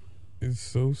 It's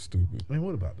so stupid. I mean,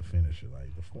 what about the finisher? Like,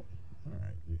 all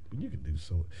right, you can do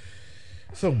so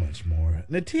much more.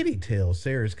 Natiti tells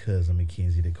Sarah's cousin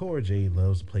Mackenzie that Cora Jade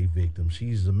loves to play victim.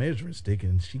 She's a measuring stick,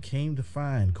 and she came to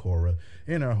find Cora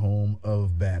in her home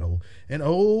of battle. And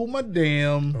oh my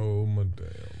damn,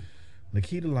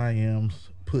 Nikita Lyams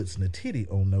puts Natiti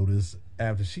on notice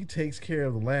after she takes care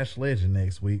of the Lash Legend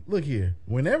next week. Look here,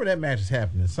 whenever that match is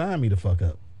happening, sign me the fuck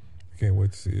up. Can't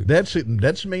wait to see it. That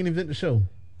should main event the show.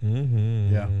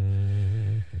 Mm-hmm. Yeah.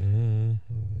 Mm-hmm.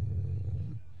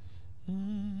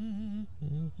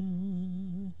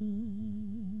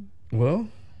 Well,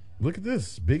 look at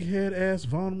this. Big head ass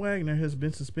Von Wagner has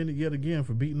been suspended yet again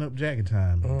for beating up Jacket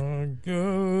Time.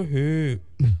 Go ahead.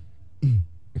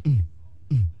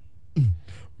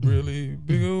 Really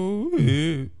big old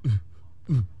head.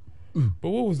 But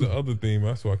what was the other theme?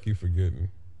 That's why I keep forgetting.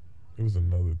 It was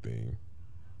another theme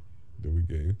that we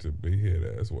gave to Big Head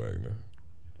Ass Wagner.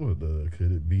 What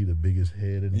could it be the biggest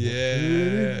head in the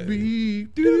world? Could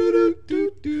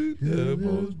it be the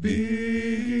most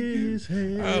biggest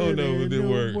head? I don't know. It didn't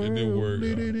work.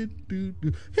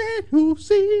 Can't you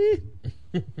see?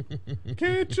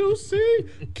 Can't you see?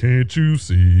 Can't you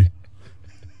see?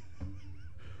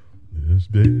 This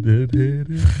that head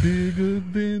is bigger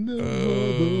than the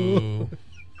mother.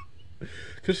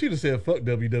 Because she'd have said fuck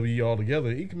WWE altogether.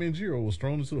 Ika Manjiro was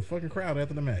thrown into the fucking crowd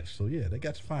after the match. So yeah, they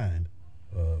got you fined.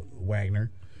 Wagner.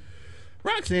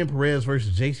 Roxanne Perez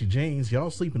versus JC James. Y'all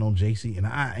sleeping on JC, and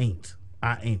I ain't.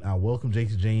 I welcome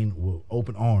JC Jane with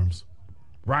open arms.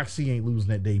 Roxy ain't losing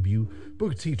that debut.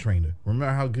 Booker T trainer.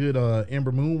 Remember how good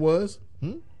Ember Moon was?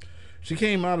 She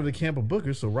came out of the camp of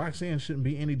Booker, so Roxanne shouldn't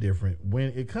be any different when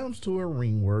it comes to her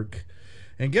ring work.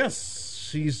 And guess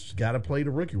she's got to play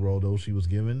the rookie role, though, she was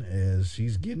given, as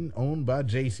she's getting owned by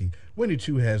JC. Winnie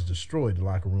Chu has destroyed the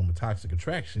locker room with Toxic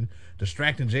Attraction,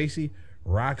 distracting JC.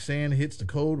 Roxanne hits the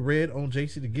code red on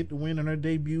JC to get the win on her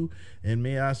debut. And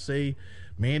may I say,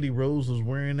 Mandy Rose was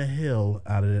wearing the hell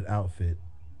out of that outfit.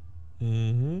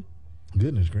 Mm-hmm.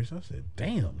 Goodness gracious, I said,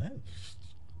 damn, that's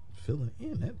filling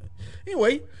in. That.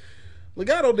 Anyway,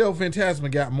 Legado del Fantasma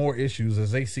got more issues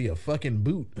as they see a fucking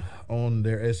boot on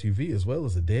their SUV as well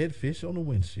as a dead fish on the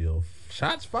windshield.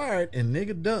 Shots fired and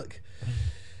nigga duck.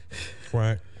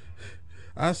 Quack.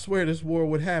 I swear this war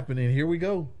would happen, and here we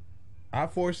go. I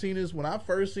foreseen this when I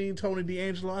first seen Tony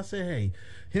D'Angelo. I said, "Hey,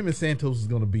 him and Santos is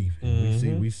gonna beef."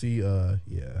 Mm-hmm. We see.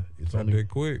 It's only that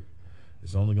quick.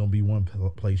 It's only gonna be one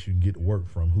place you can get work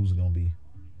from. Who's it gonna be?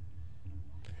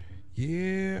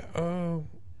 Yeah,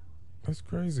 that's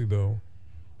crazy though.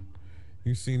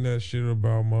 You seen that shit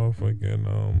about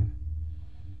motherfucking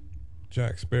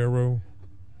Jack Sparrow?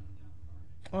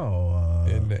 Oh,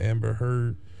 and the Amber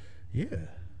Heard. Yeah.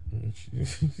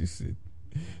 She said,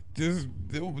 just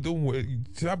don't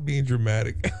stop being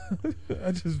dramatic.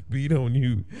 I just beat on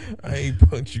you. I ain't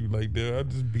punch you like that. I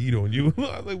just beat on you.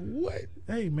 I was like, what?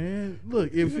 Hey man,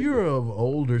 look, if you're of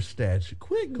older stature,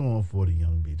 quit going for the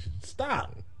young bitches.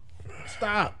 Stop.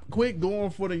 Quit going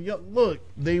for the young. Look,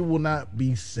 they will not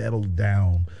be settled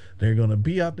down. They're gonna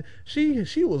be out there.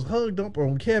 She was hugged up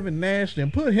on Kevin Nash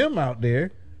and put him out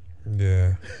there.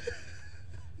 Yeah.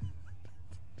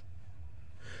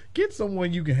 Get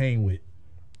someone you can hang with.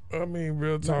 I mean,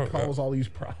 real talk. Cause all these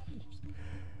problems.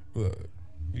 Look,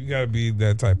 you gotta be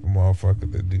that type of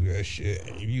motherfucker to do that shit.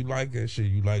 If you like that shit,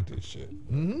 you like that shit.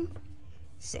 Mm-hmm.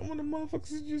 Some of the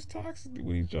motherfuckers is just toxic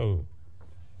with each other.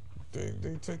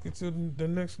 They take it to the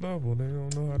next level. They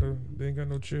don't know how to. They ain't got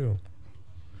no chill.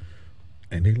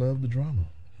 And they love the drama.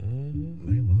 Mm-hmm.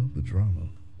 They love the drama.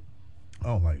 I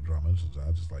don't like drama.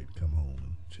 I just like to come home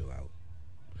and chill out.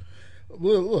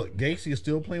 Look, Gacy is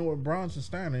still playing with Bronson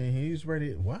Steiner, and he's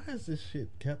ready. Why is this shit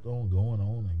kept on going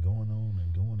on and going on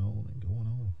and going on and going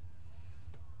on?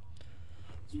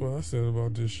 That's what I said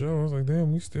about this show. I was like,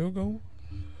 damn, we still going?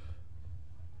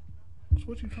 So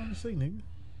what you trying to say, nigga?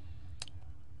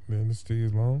 The NXT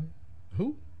is long.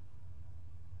 Who?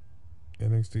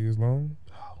 NXT is long.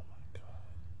 Oh my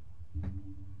god.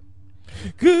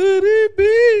 Could it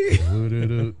be?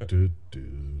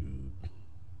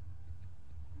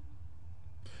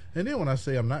 And then when I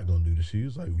say I'm not gonna do the shit,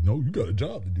 it's like, no, you got a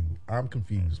job to do. I'm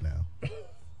confused now.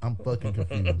 I'm fucking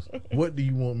confused. What do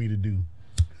you want me to do?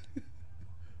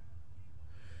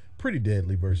 Pretty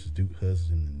Deadly versus Duke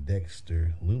Hudson and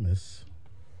Dexter Loomis.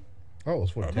 Oh,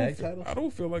 it's for the tag titles? I just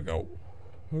don't feel like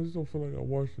I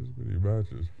watched this many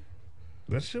matches.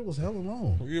 That shit was hella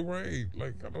long. You're right.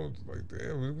 Like, I don't, like,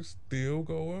 damn, it was still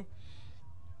going.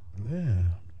 Yeah.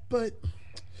 But,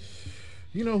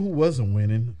 you know who wasn't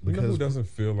winning? You know who doesn't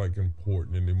feel like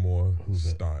important anymore? Who's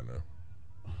that? Steiner.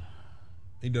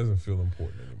 He doesn't feel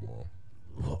important anymore.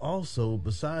 Well, also,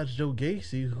 besides Joe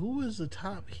Gacy, who is the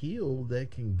top heel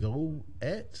that can go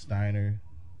at Steiner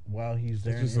while he's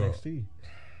there in NXT?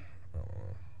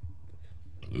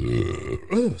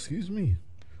 Excuse me.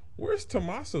 Where's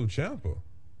Tommaso Ciampa?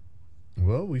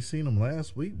 Well, we seen him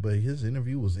last week, but his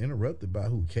interview was interrupted by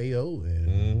KO,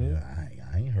 and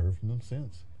I ain't heard from him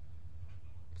since.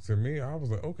 To me, I was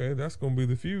like, okay, that's gonna be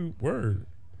the feud. Word.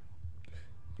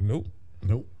 Nope.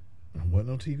 Wasn't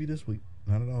no TV this week.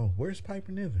 Not at all. Where's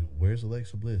Piper Niven? Where's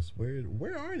Alexa Bliss?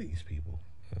 Where are these people?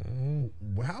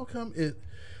 How come it?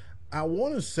 I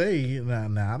want to say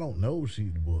now. I don't know.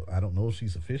 I don't know if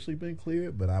she's officially been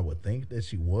cleared, but I would think that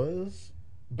she was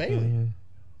Bayley.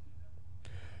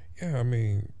 Yeah, I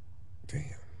mean, damn.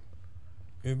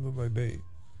 It looked like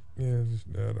just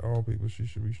all people, she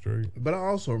should be straight. But I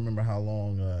also remember how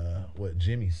long what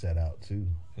Jimmy set out too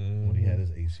when he had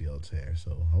his ACL tear.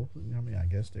 So hopefully, I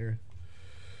guess they're.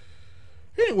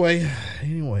 Anyway,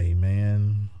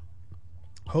 man.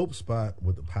 Hope spot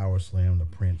with the power slam to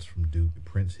Prince from Duke.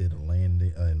 Prince hit a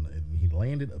landing, and he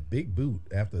landed a big boot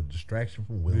after a distraction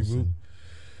from Wilson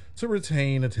to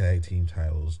retain the tag team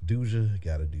titles. Doja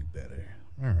got to do better.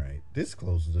 All right, this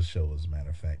closes the show. As a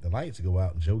matter of fact, the lights go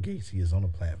out, and Joe Gacy is on the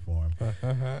platform.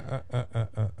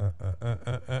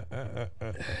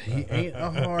 He ain't a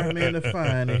hard man to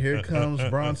find, and here comes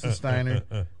Bronson Steiner.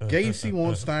 Gacy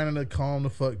wants Steiner to calm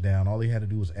the fuck down. All he had to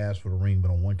do was ask for the ring,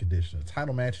 but on one condition: a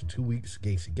title match in 2 weeks.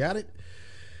 Gacy got it.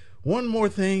 One more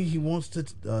thing, he wants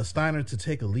to Steiner to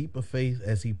take a leap of faith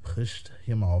as he pushed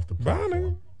him off the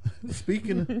platform.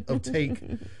 Speaking of take,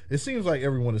 it seems like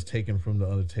everyone is taken from the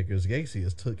Undertaker's. Gacy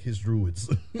has took his druids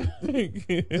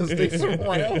as they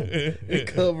surround and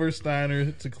cover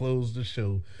Steiner to close the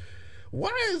show. Why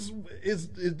is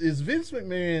Vince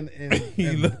McMahon and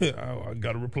I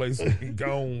got to replace him. He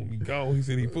gone. He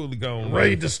said he fully gone.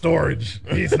 Raid the storage.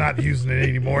 He's not using it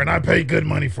anymore, and I pay good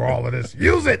money for all of this.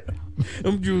 Use it.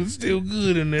 Them druids still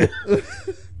good in there.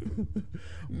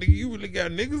 Nigga, you really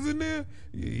got niggas in there?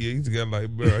 Yeah, he's got like,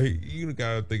 bro, you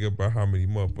gotta think about how many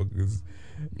motherfuckers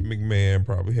McMahon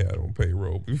probably had on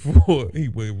payroll before he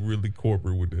went really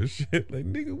corporate with that shit. Like,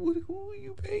 nigga, who are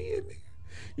you paying? Nigga?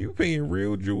 You paying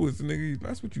real Jews, nigga.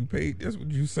 That's what you paid. That's what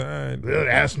you signed.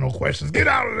 Ask no questions. Get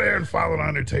out of there and follow the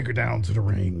Undertaker down to the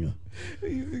ring.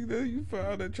 You think that you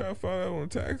try to file that on a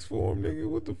tax form, nigga?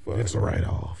 What the fuck? It's a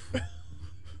write-off.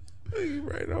 You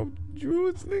write off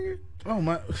Druids, nigga? Oh,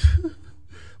 my...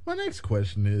 My next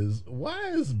question is,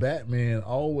 why is Batman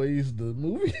always the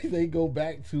movie they go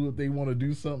back to if they want to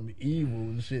do something evil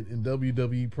and shit in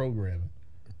WWE programming?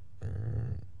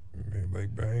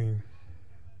 Like Bane.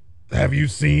 Have you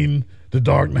seen The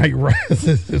Dark Knight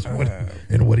Rises?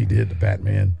 And what he did to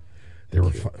Batman? They were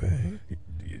fighting.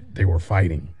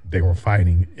 They were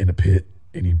fighting in a pit,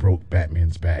 and he broke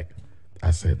Batman's back. I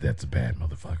said, that's a bad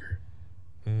motherfucker.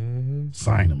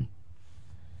 Sign him.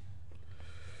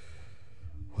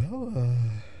 Well,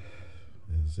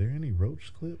 is there any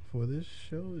Roach clip for this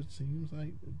show? It seems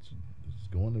like it's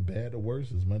going to bad or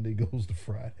worse as Monday goes to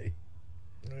Friday.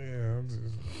 Yeah,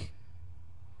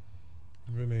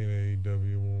 if it ain't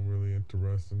AEW, it won't really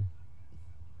interesting.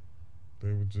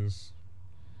 They would just...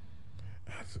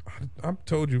 I've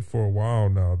told you for a while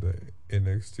now that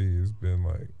NXT has been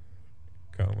like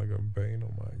kind of like a bane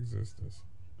on my existence.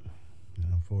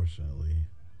 Unfortunately,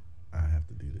 I have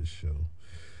to do this show.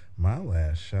 My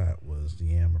last shot was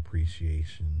the Am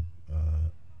Appreciation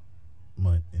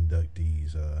Month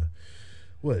inductees.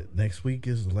 Next week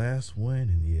is the last one,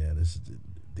 and yeah,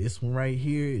 this one right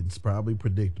here, it's probably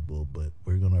predictable, but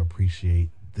we're gonna appreciate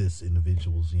this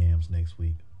individual's yams next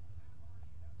week.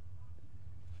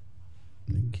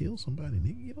 Nigga, kill somebody.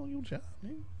 Nigga, get on your job,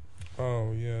 nigga.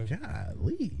 Oh yeah.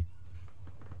 Golly.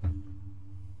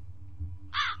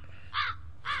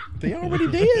 They already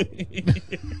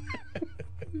dead.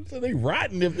 So they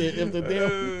rotten if the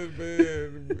damn.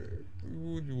 Man,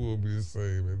 what you want me to say,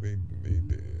 man? They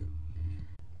dead.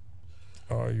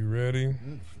 Are you ready?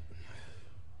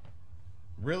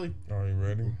 Really? Are you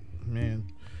ready? Man,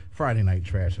 Friday night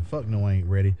trash. And fuck no, I ain't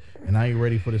ready. And I ain't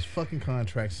ready for this fucking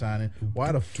contract signing.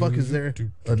 Why the fuck is there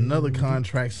another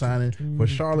contract signing for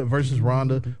Charlotte versus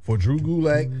Ronda for Drew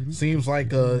Gulak? Seems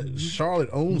like Charlotte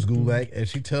owns Gulak and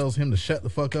she tells him to shut the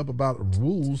fuck up about the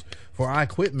rules for I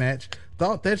Quit match.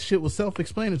 Thought that shit was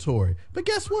self-explanatory. But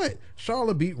guess what?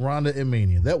 Charlotte beat Ronda in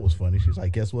Mania. That was funny. She's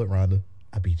like, guess what, Ronda?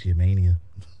 I beat you in Mania.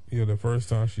 Yeah, the first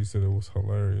time she said it was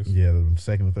hilarious. Yeah, the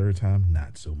second and third time,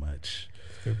 not so much.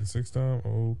 Okay, the sixth time,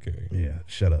 okay. Yeah,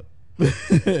 shut up.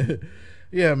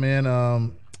 Yeah, man.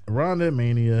 Ronda at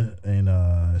Mania,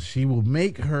 and she will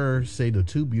make her say the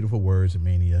two beautiful words in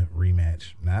Mania: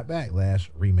 rematch, not backlash,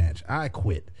 rematch. I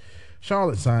quit.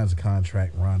 Charlotte signs a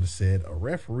contract. Ronda said a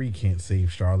referee can't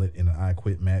save Charlotte in an I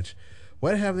Quit match.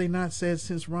 What have they not said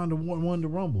since Ronda won the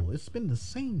Rumble? It's been the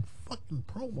same fucking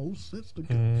promo since the...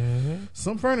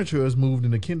 Some furniture is moved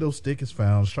and the kendo stick is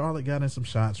found. Charlotte got in some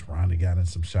shots. Ronda got in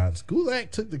some shots.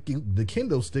 Gulak took the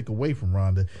kendo stick away from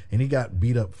Ronda and he got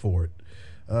beat up for it.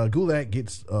 Gulak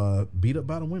gets beat up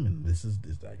by the women. I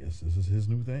guess this is his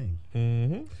new thing.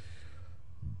 Mm-hmm.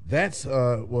 That's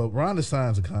Ronda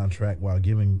signs a contract while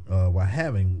having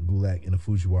Gulak in a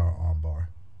Fujiwara armbar.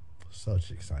 Such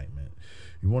excitement.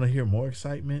 You want to hear more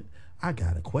excitement? I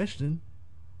got a question.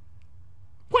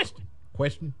 What's the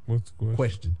question?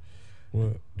 Question.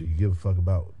 What? Do you give a fuck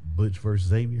about Butch versus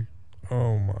Xavier?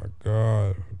 Oh my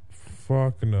God.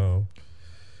 Fuck no.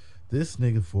 This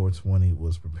nigga 420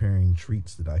 was preparing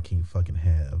treats that I can't fucking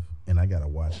have, and I gotta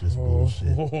watch this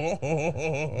bullshit.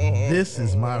 This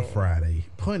is my Friday.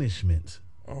 Punishment.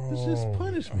 This is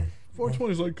punishment.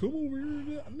 420's like, come over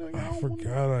here. I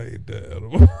forgot I ate that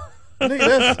edible.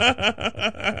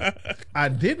 Nigga, I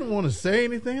didn't want to say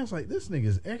anything. I was like, this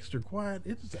nigga's extra quiet.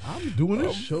 I'm doing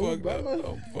this show by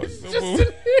myself. This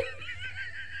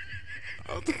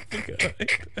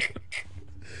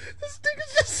nigga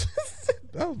just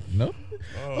oh no.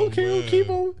 Oh, okay, man. I'll keep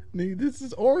on. Nigga, this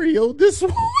is Oreo this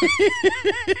one.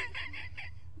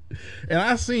 And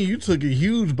I seen you took a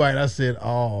huge bite. I said,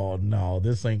 oh no,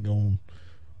 this ain't going.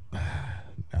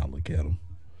 Now look at him.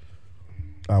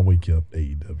 I'll wake you up,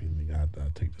 AEW. Nigga,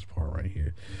 I'll take this part right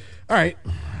here. All right.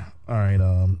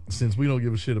 Since we don't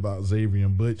give a shit about Xavier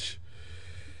and Butch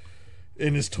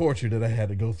and this torture that I had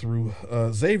to go through,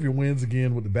 Xavier wins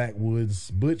again with the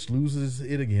backwoods. Butch loses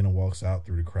it again and walks out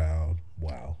through the crowd.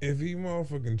 Wow. If he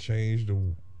motherfucking changed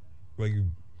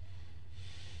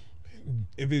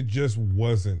if it just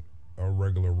wasn't a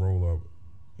regular roll up,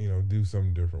 do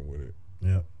something different with it.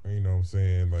 Yeah. You know what I'm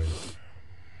saying? Like,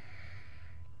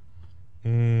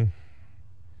 I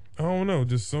don't know,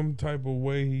 just some type of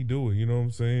way he do it. You know what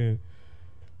I'm saying?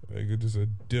 Like, it's just a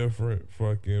different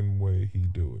fucking way he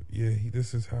do it. Yeah,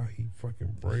 this is how he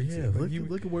fucking breaks Yeah, it. Like,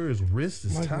 look at where his wrist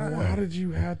is tied. Why did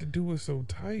you have to do it so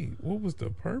tight? What was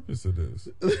the purpose of this?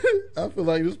 I feel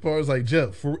like this part is like,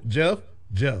 Jeff, for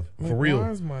real. Why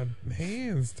is my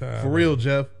hands tied? For real,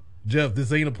 Jeff,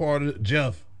 this ain't a part of it.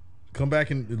 Jeff, come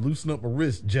back and loosen up my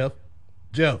wrist, Jeff.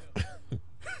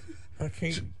 I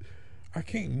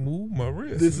can't move my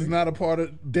wrist. This is not a part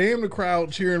of. Damn the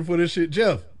crowd cheering for this shit,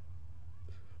 Jeff.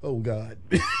 Oh God,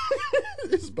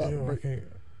 it's about to break.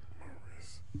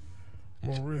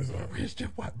 My wrist, Jeff.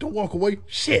 What? Don't walk away.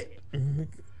 Shit. Damn,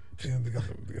 they got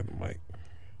the mic.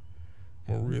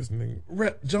 My wrist,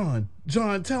 nigga.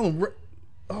 John, tell him.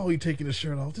 He taking his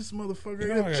shirt off. This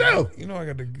motherfucker. Jeff. I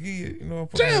got the gear. I'm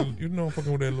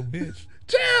fucking with that little bitch.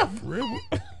 Jeff. Rebel.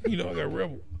 I got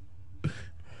Rebel.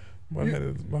 I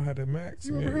had that Max.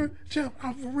 You ever heard? Jeff,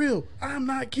 I'm for real. I'm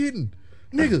not kidding.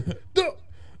 Nigga.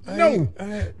 No.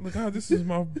 Look how this is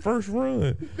my first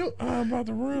run. No. I'm about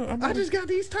to run. I just got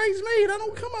these tights made. I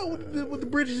don't come out with the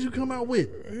bridges you come out with.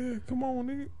 Yeah, come on,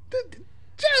 nigga.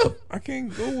 Jeff. I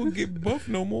can't go and get buff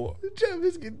no more. Jeff,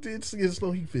 it's getting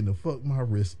slow. He finna fuck my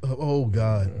wrist up. Oh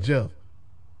God, Jeff.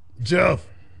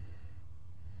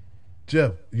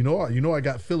 You know I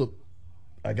got Philip.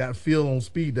 I got Phil on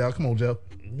speed dial. Come on, Jeff.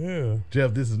 Yeah.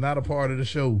 Jeff, this is not a part of the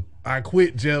show. I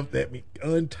quit, Jeff. That means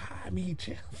untie me,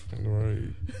 Jeff.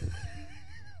 Right.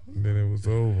 Then it was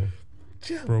over.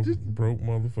 Jeff, broke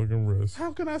motherfucking wrist.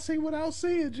 How can I say without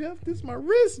saying, Jeff? This is my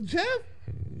wrist, Jeff.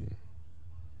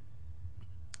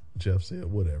 Jeff said,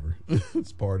 whatever.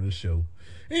 It's part of the show.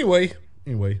 Anyway.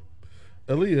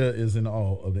 Aaliyah is in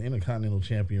awe of the Intercontinental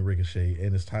Champion Ricochet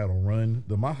and his title run.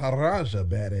 The Maharaja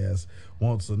badass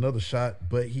wants another shot,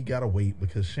 but he gotta wait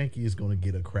because Shanky is gonna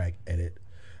get a crack at it.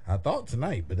 I thought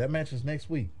tonight, but that match is next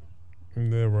week.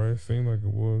 Yeah, right. Seemed like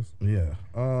it was. Yeah.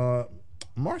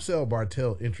 Marcel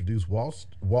Bartel introduced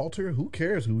Walter. Who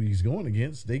cares who he's going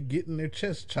against? They getting their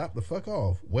chest chopped the fuck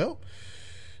off. Well,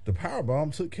 the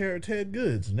Powerbomb took care of Ted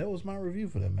Goods, and that was my review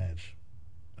for that match.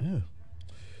 Yeah.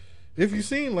 If you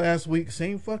seen last week,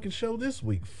 same fucking show this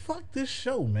week. Fuck this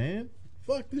show, man.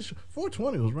 Fuck this show.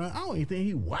 420 was running. I don't even think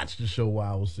he watched the show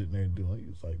while I was sitting there doing it. He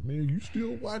was like, man, you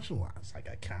still watching? Well, I was like,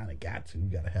 I kind of got to.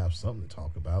 Got to have something to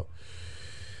talk about.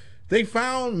 They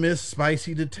found Miss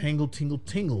Spicy the Tingle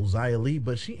Xia Li,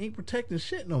 but she ain't protecting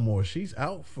shit no more. She's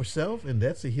out for self, and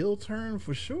that's a heel turn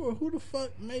for sure. Who the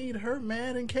fuck made her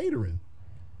mad in catering?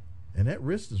 And that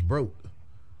wrist is broke.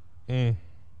 You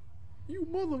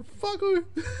motherfucker.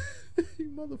 You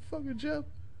motherfucker, Jeff.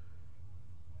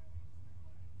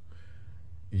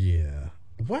 Yeah.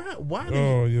 Why did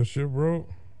Oh, your shit broke?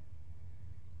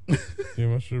 Yeah,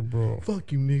 my shit broke.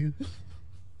 fuck you, nigga.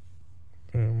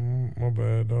 Damn, my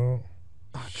bad, dog.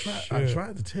 I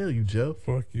tried to tell you, Jeff.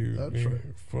 Fuck you, I nigga.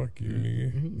 tried. Fuck you,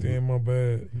 nigga. Damn, my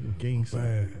bad. Gain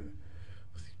Bad.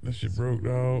 That shit broke,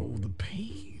 dog. the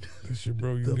pain. That shit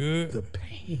broke. You The good?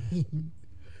 pain.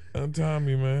 Untie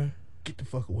me, man. Get the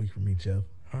fuck away from me, Jeff.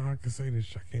 How I can say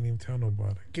this? I can't even tell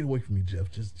nobody. Get away from me,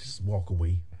 Jeff. Just walk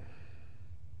away.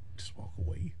 Just walk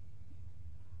away.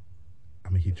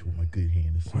 I'm gonna hit you with my good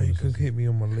hand. As soon Why you as couldn't hit me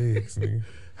on my legs, nigga?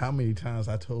 How many times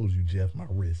I told you, Jeff, my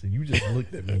wrist, and you just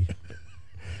looked at me.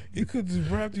 You could just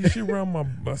wrap this shit around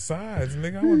my sides,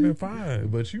 nigga. I would have been fine.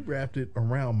 But you wrapped it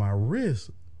around my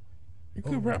wrist. You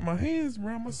could wrap my hands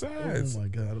around my Oh sides. my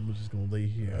God, I'm just gonna lay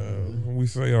here. We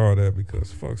say all that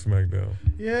because fuck SmackDown.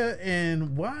 Yeah,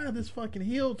 and why this fucking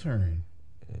heel turn?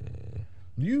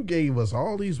 You gave us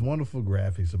all these wonderful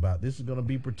graphics about this is gonna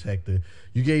be Protector.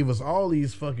 You gave us all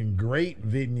these fucking great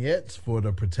vignettes for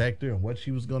the Protector and what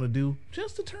she was gonna do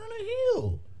just to turn her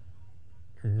heel.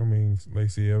 I mean,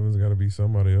 Lacey Evans got to be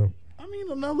somebody up. I mean,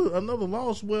 another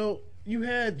loss. Well, you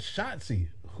had Shotzi,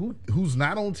 who's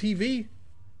not on TV.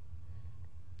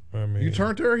 I mean, You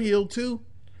turned her heel too.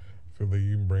 I feel like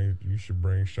you should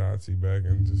bring Shotzi back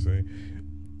and just say,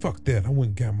 fuck that, I went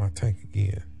and got my tank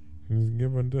again. Just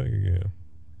give her a tank again.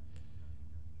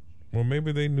 Well,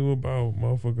 maybe they knew about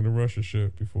motherfucking the Russia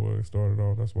shit before it started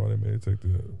off. That's why they made it take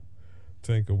the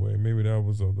tank away. Maybe that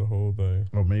was the whole thing.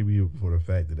 Or maybe for the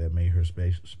fact that made her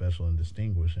special and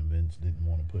distinguished, and Vince didn't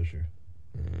want to push her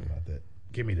about that.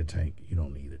 Give me the tank. You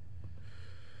don't need it.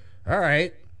 All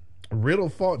right. Riddle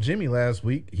fought Jimmy last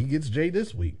week. He gets Jay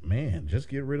this week. Man, just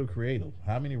get rid of Creative.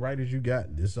 How many writers you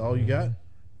got? This is all you got?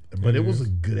 But it was a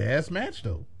good-ass match,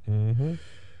 though. Mm-hmm.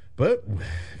 But,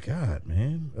 God,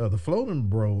 man. The floating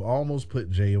bro almost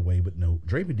put Jay away, but no.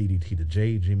 Draper DDT to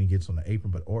Jay. Jimmy gets on the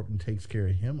apron, but Orton takes care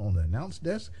of him on the announce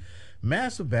desk.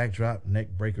 Massive backdrop, neck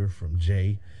breaker from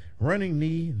Jay. Running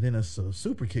knee, then a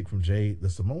super kick from Jay. The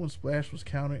Samoan splash was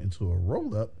countered into a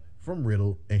roll-up from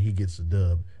Riddle, and he gets the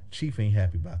dub. Chief ain't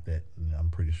happy about that, and I'm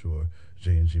pretty sure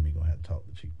Jay and Jimmy going to have to talk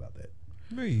to Chief about that.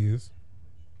 There he is.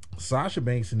 Sasha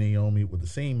Banks and Naomi with the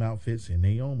same outfits, and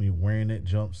Naomi wearing that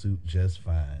jumpsuit just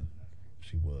fine.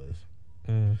 She was.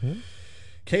 Mm-hmm.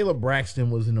 Kayla Braxton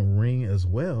was in the ring as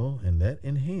well, and that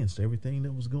enhanced everything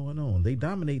that was going on. They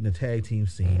dominated the tag team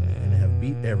scene and have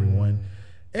beat everyone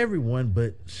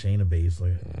but Shayna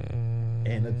Baszler.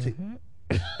 And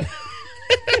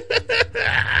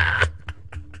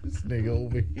this nigga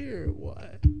over here,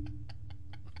 what?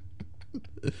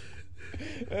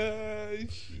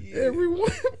 Shit.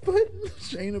 Everyone but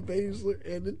Shayna Baszler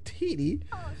and the titty.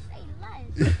 Oh, say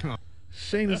less.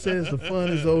 Shayna says the fun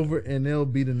is over and they'll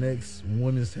be the next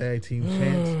women's tag team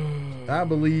champs. I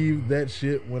believe that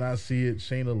shit when I see it.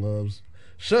 Shayna loves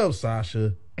shove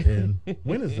Sasha. And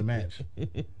when is the match?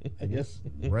 I guess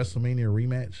WrestleMania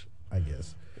rematch. I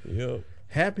guess. Yep.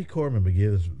 Happy Corbin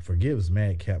forgives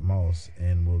Madcap Moss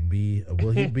and will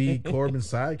he be Corbin's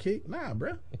sidekick? Nah,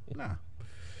 bruh. Nah.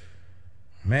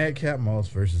 Madcap Moss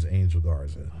versus Angel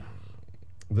Garza.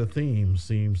 The theme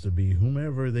seems to be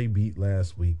whomever they beat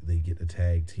last week, they get a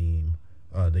tag team.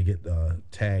 They get a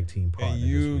tag team partner. And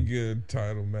you get a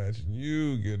title match. And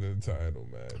you get a title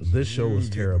match. This show was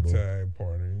terrible. Tag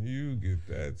partner. And you get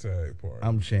that tag partner.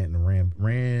 I'm chanting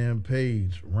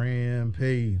rampage,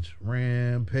 rampage,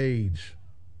 rampage.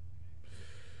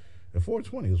 And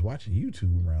 420 was watching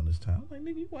YouTube around this time. I'm like,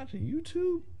 nigga, you watching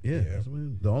YouTube? Yeah. That's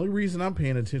when, the only reason I'm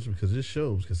paying attention because this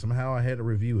shows, because somehow I had to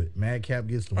review it. Madcap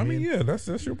gets the win. I mean, yeah, that's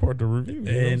your part to review.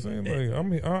 You know what I'm saying? Like, I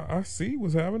mean, I see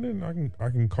what's happening. I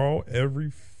can call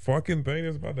every fucking thing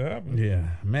that's about to happen. Yeah,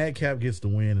 Madcap gets the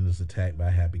win and is attacked by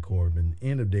Happy Corbin.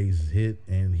 End of days is hit,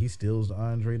 and he steals the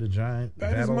Andre the Giant.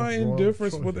 That is my Royal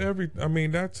indifference Trophy. with every. I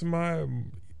mean, that's my.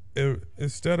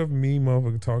 Instead of me,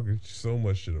 motherfucker, talking so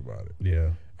much shit about it.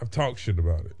 Yeah, I've talked shit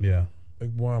about it. yeah. Like,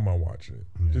 why am I watching it?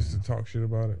 Yeah. Just to talk shit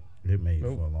about it? It made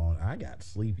Nope. for a long. I got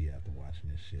sleepy after watching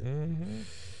this shit. Mm-hmm.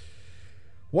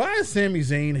 Why is Sami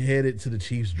Zayn headed to the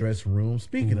Chiefs' dressing room?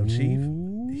 Speaking of Chief,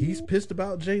 he's pissed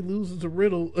about Jay losing to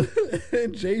Riddle,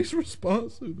 and Jay's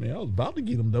response, "Man, I was about to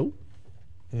get him though."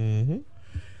 Mm-hmm.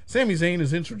 Sami Zayn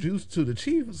is introduced to the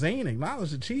Chief. Zayn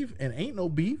acknowledged the Chief and ain't no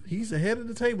beef. He's ahead of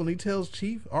the table and he tells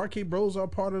Chief RK Bros are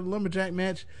part of the Lumberjack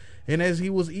match. And as he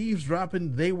was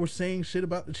eavesdropping, they were saying shit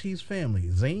about the Chief's family.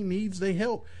 Zayn needs their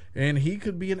help and he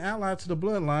could be an ally to the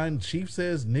bloodline. Chief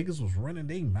says niggas was running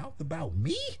their mouth about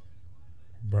me.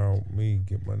 About me,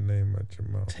 get my name out your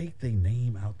mouth. Take their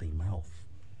name out their mouth.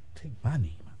 Take my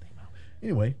name out their mouth.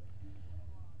 Anyway.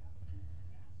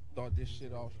 Start this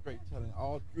shit off straight, telling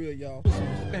all three of y'all put some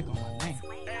respect on my name.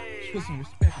 Put some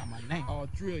respect on my name. All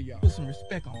three of y'all put some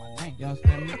respect on my name. You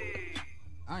understand me?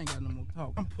 I ain't got no more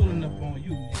talk. I'm pulling up on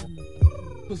you,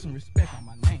 nigga. Put some respect on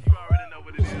my name. You already know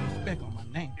what it is. Put some respect on my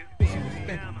name. Put some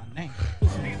respect on my name.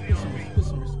 Put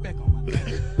some respect on my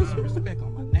name. Put some respect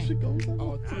on my name.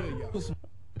 All three of y'all put some.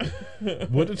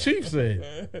 What the Chief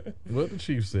said. What the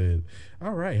Chief said.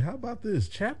 All right, how about this?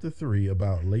 Chapter 3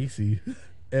 about Lacey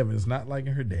Evans not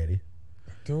liking her daddy.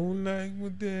 Don't like my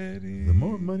daddy. The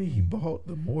more money he bought,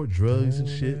 the more drugs and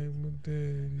shit. Like my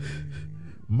daddy.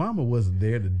 Mama wasn't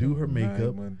there to do her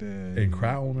makeup Like my daddy. and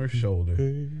cry on her shoulder.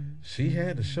 Hey, She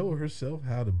had to show herself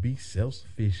how to be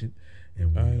self-sufficient,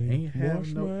 and I we ain't have wash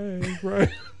no. my ass right.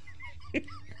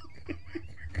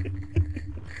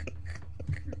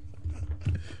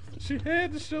 She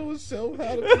had to show herself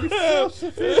how to be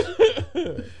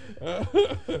self-sufficient.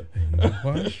 And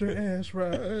wash her ass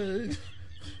right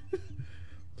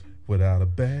without a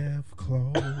bath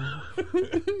cloth.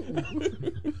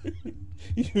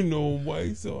 You know I'm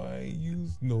white, so I ain't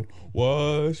use no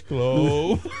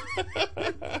washcloth.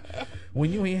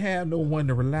 When you ain't have no one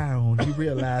to rely on, you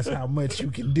realize how much you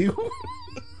can do.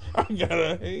 I got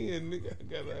a hand, nigga. I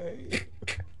got a hand.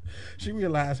 She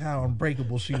realized how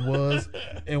unbreakable she was,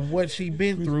 and what she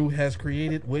been through has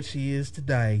created what she is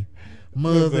today. 'Cause I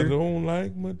Mother, don't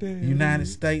like my daddy. United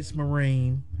States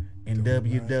Marine, and Don't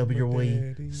like my WWE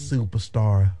daddy.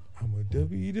 superstar. I'm a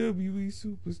WWE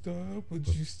superstar, but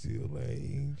you still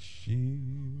ain't shit.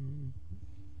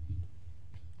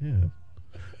 Yeah.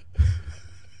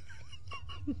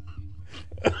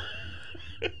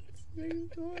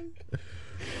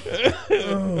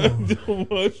 Don't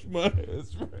wash my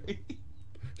ass right.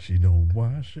 She don't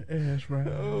wash her ass right.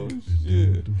 Oh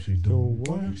shit. She don't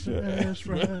wash her ass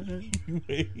right.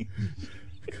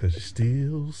 Because she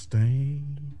still stink.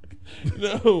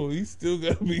 No, he still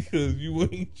got me because you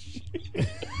ain't shit.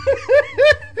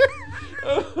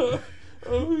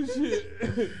 Oh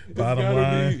shit. Bottom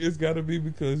line. It's gotta be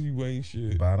because you ain't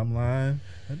shit. Bottom line,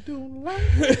 I don't like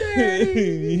her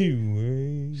daddy. You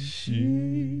ain't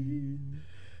shit.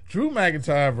 Drew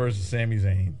McIntyre versus Sami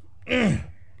Zayn.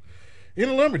 In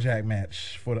a lumberjack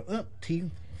match for the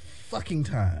umpteenth fucking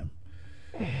time.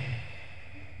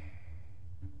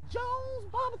 Jones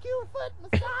barbecue and foot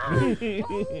massage.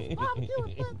 Jones barbecue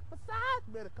and foot massage.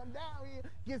 Better come down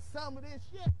here, get some of this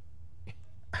shit.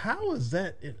 How is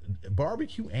that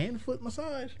barbecue and foot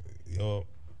massage? Yo,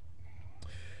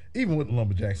 Even with the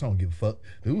Lumberjacks, I don't give a fuck.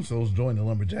 The Usos joined the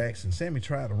Lumberjacks, and Sammy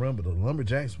tried to run, but the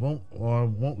Lumberjacks won't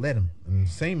let him. In the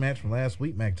same match from last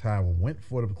week, McIntyre went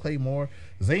for the Claymore.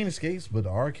 Zayn escapes, but the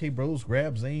RK Bros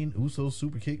grab Zayn. Usos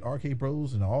super kick RK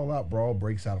Bros, and the all-out brawl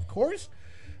breaks out. Of course,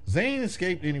 Zayn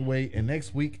escaped anyway, and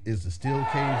next week is the steel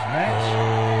cage match.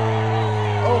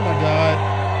 Oh my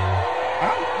God.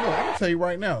 I'm gonna tell you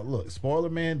right now. Look, spoiler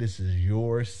man, this is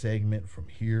your segment from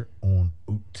here on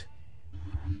out.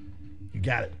 You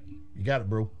got it. You got it,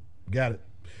 bro. You got it.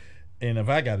 And if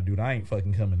I got to do it, I ain't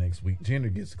fucking coming next week.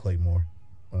 Jinder gets the Claymore.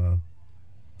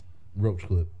 Roach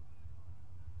clip.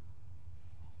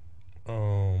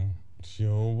 She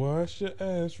don't wash your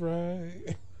ass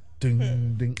right.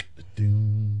 Doom, ding,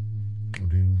 doom,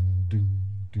 doom, doom,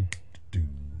 doom, doom.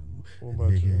 What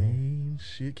about Nigga you? ain't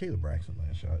shit. Caleb Braxton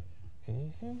last shot.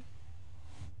 Mm-hmm.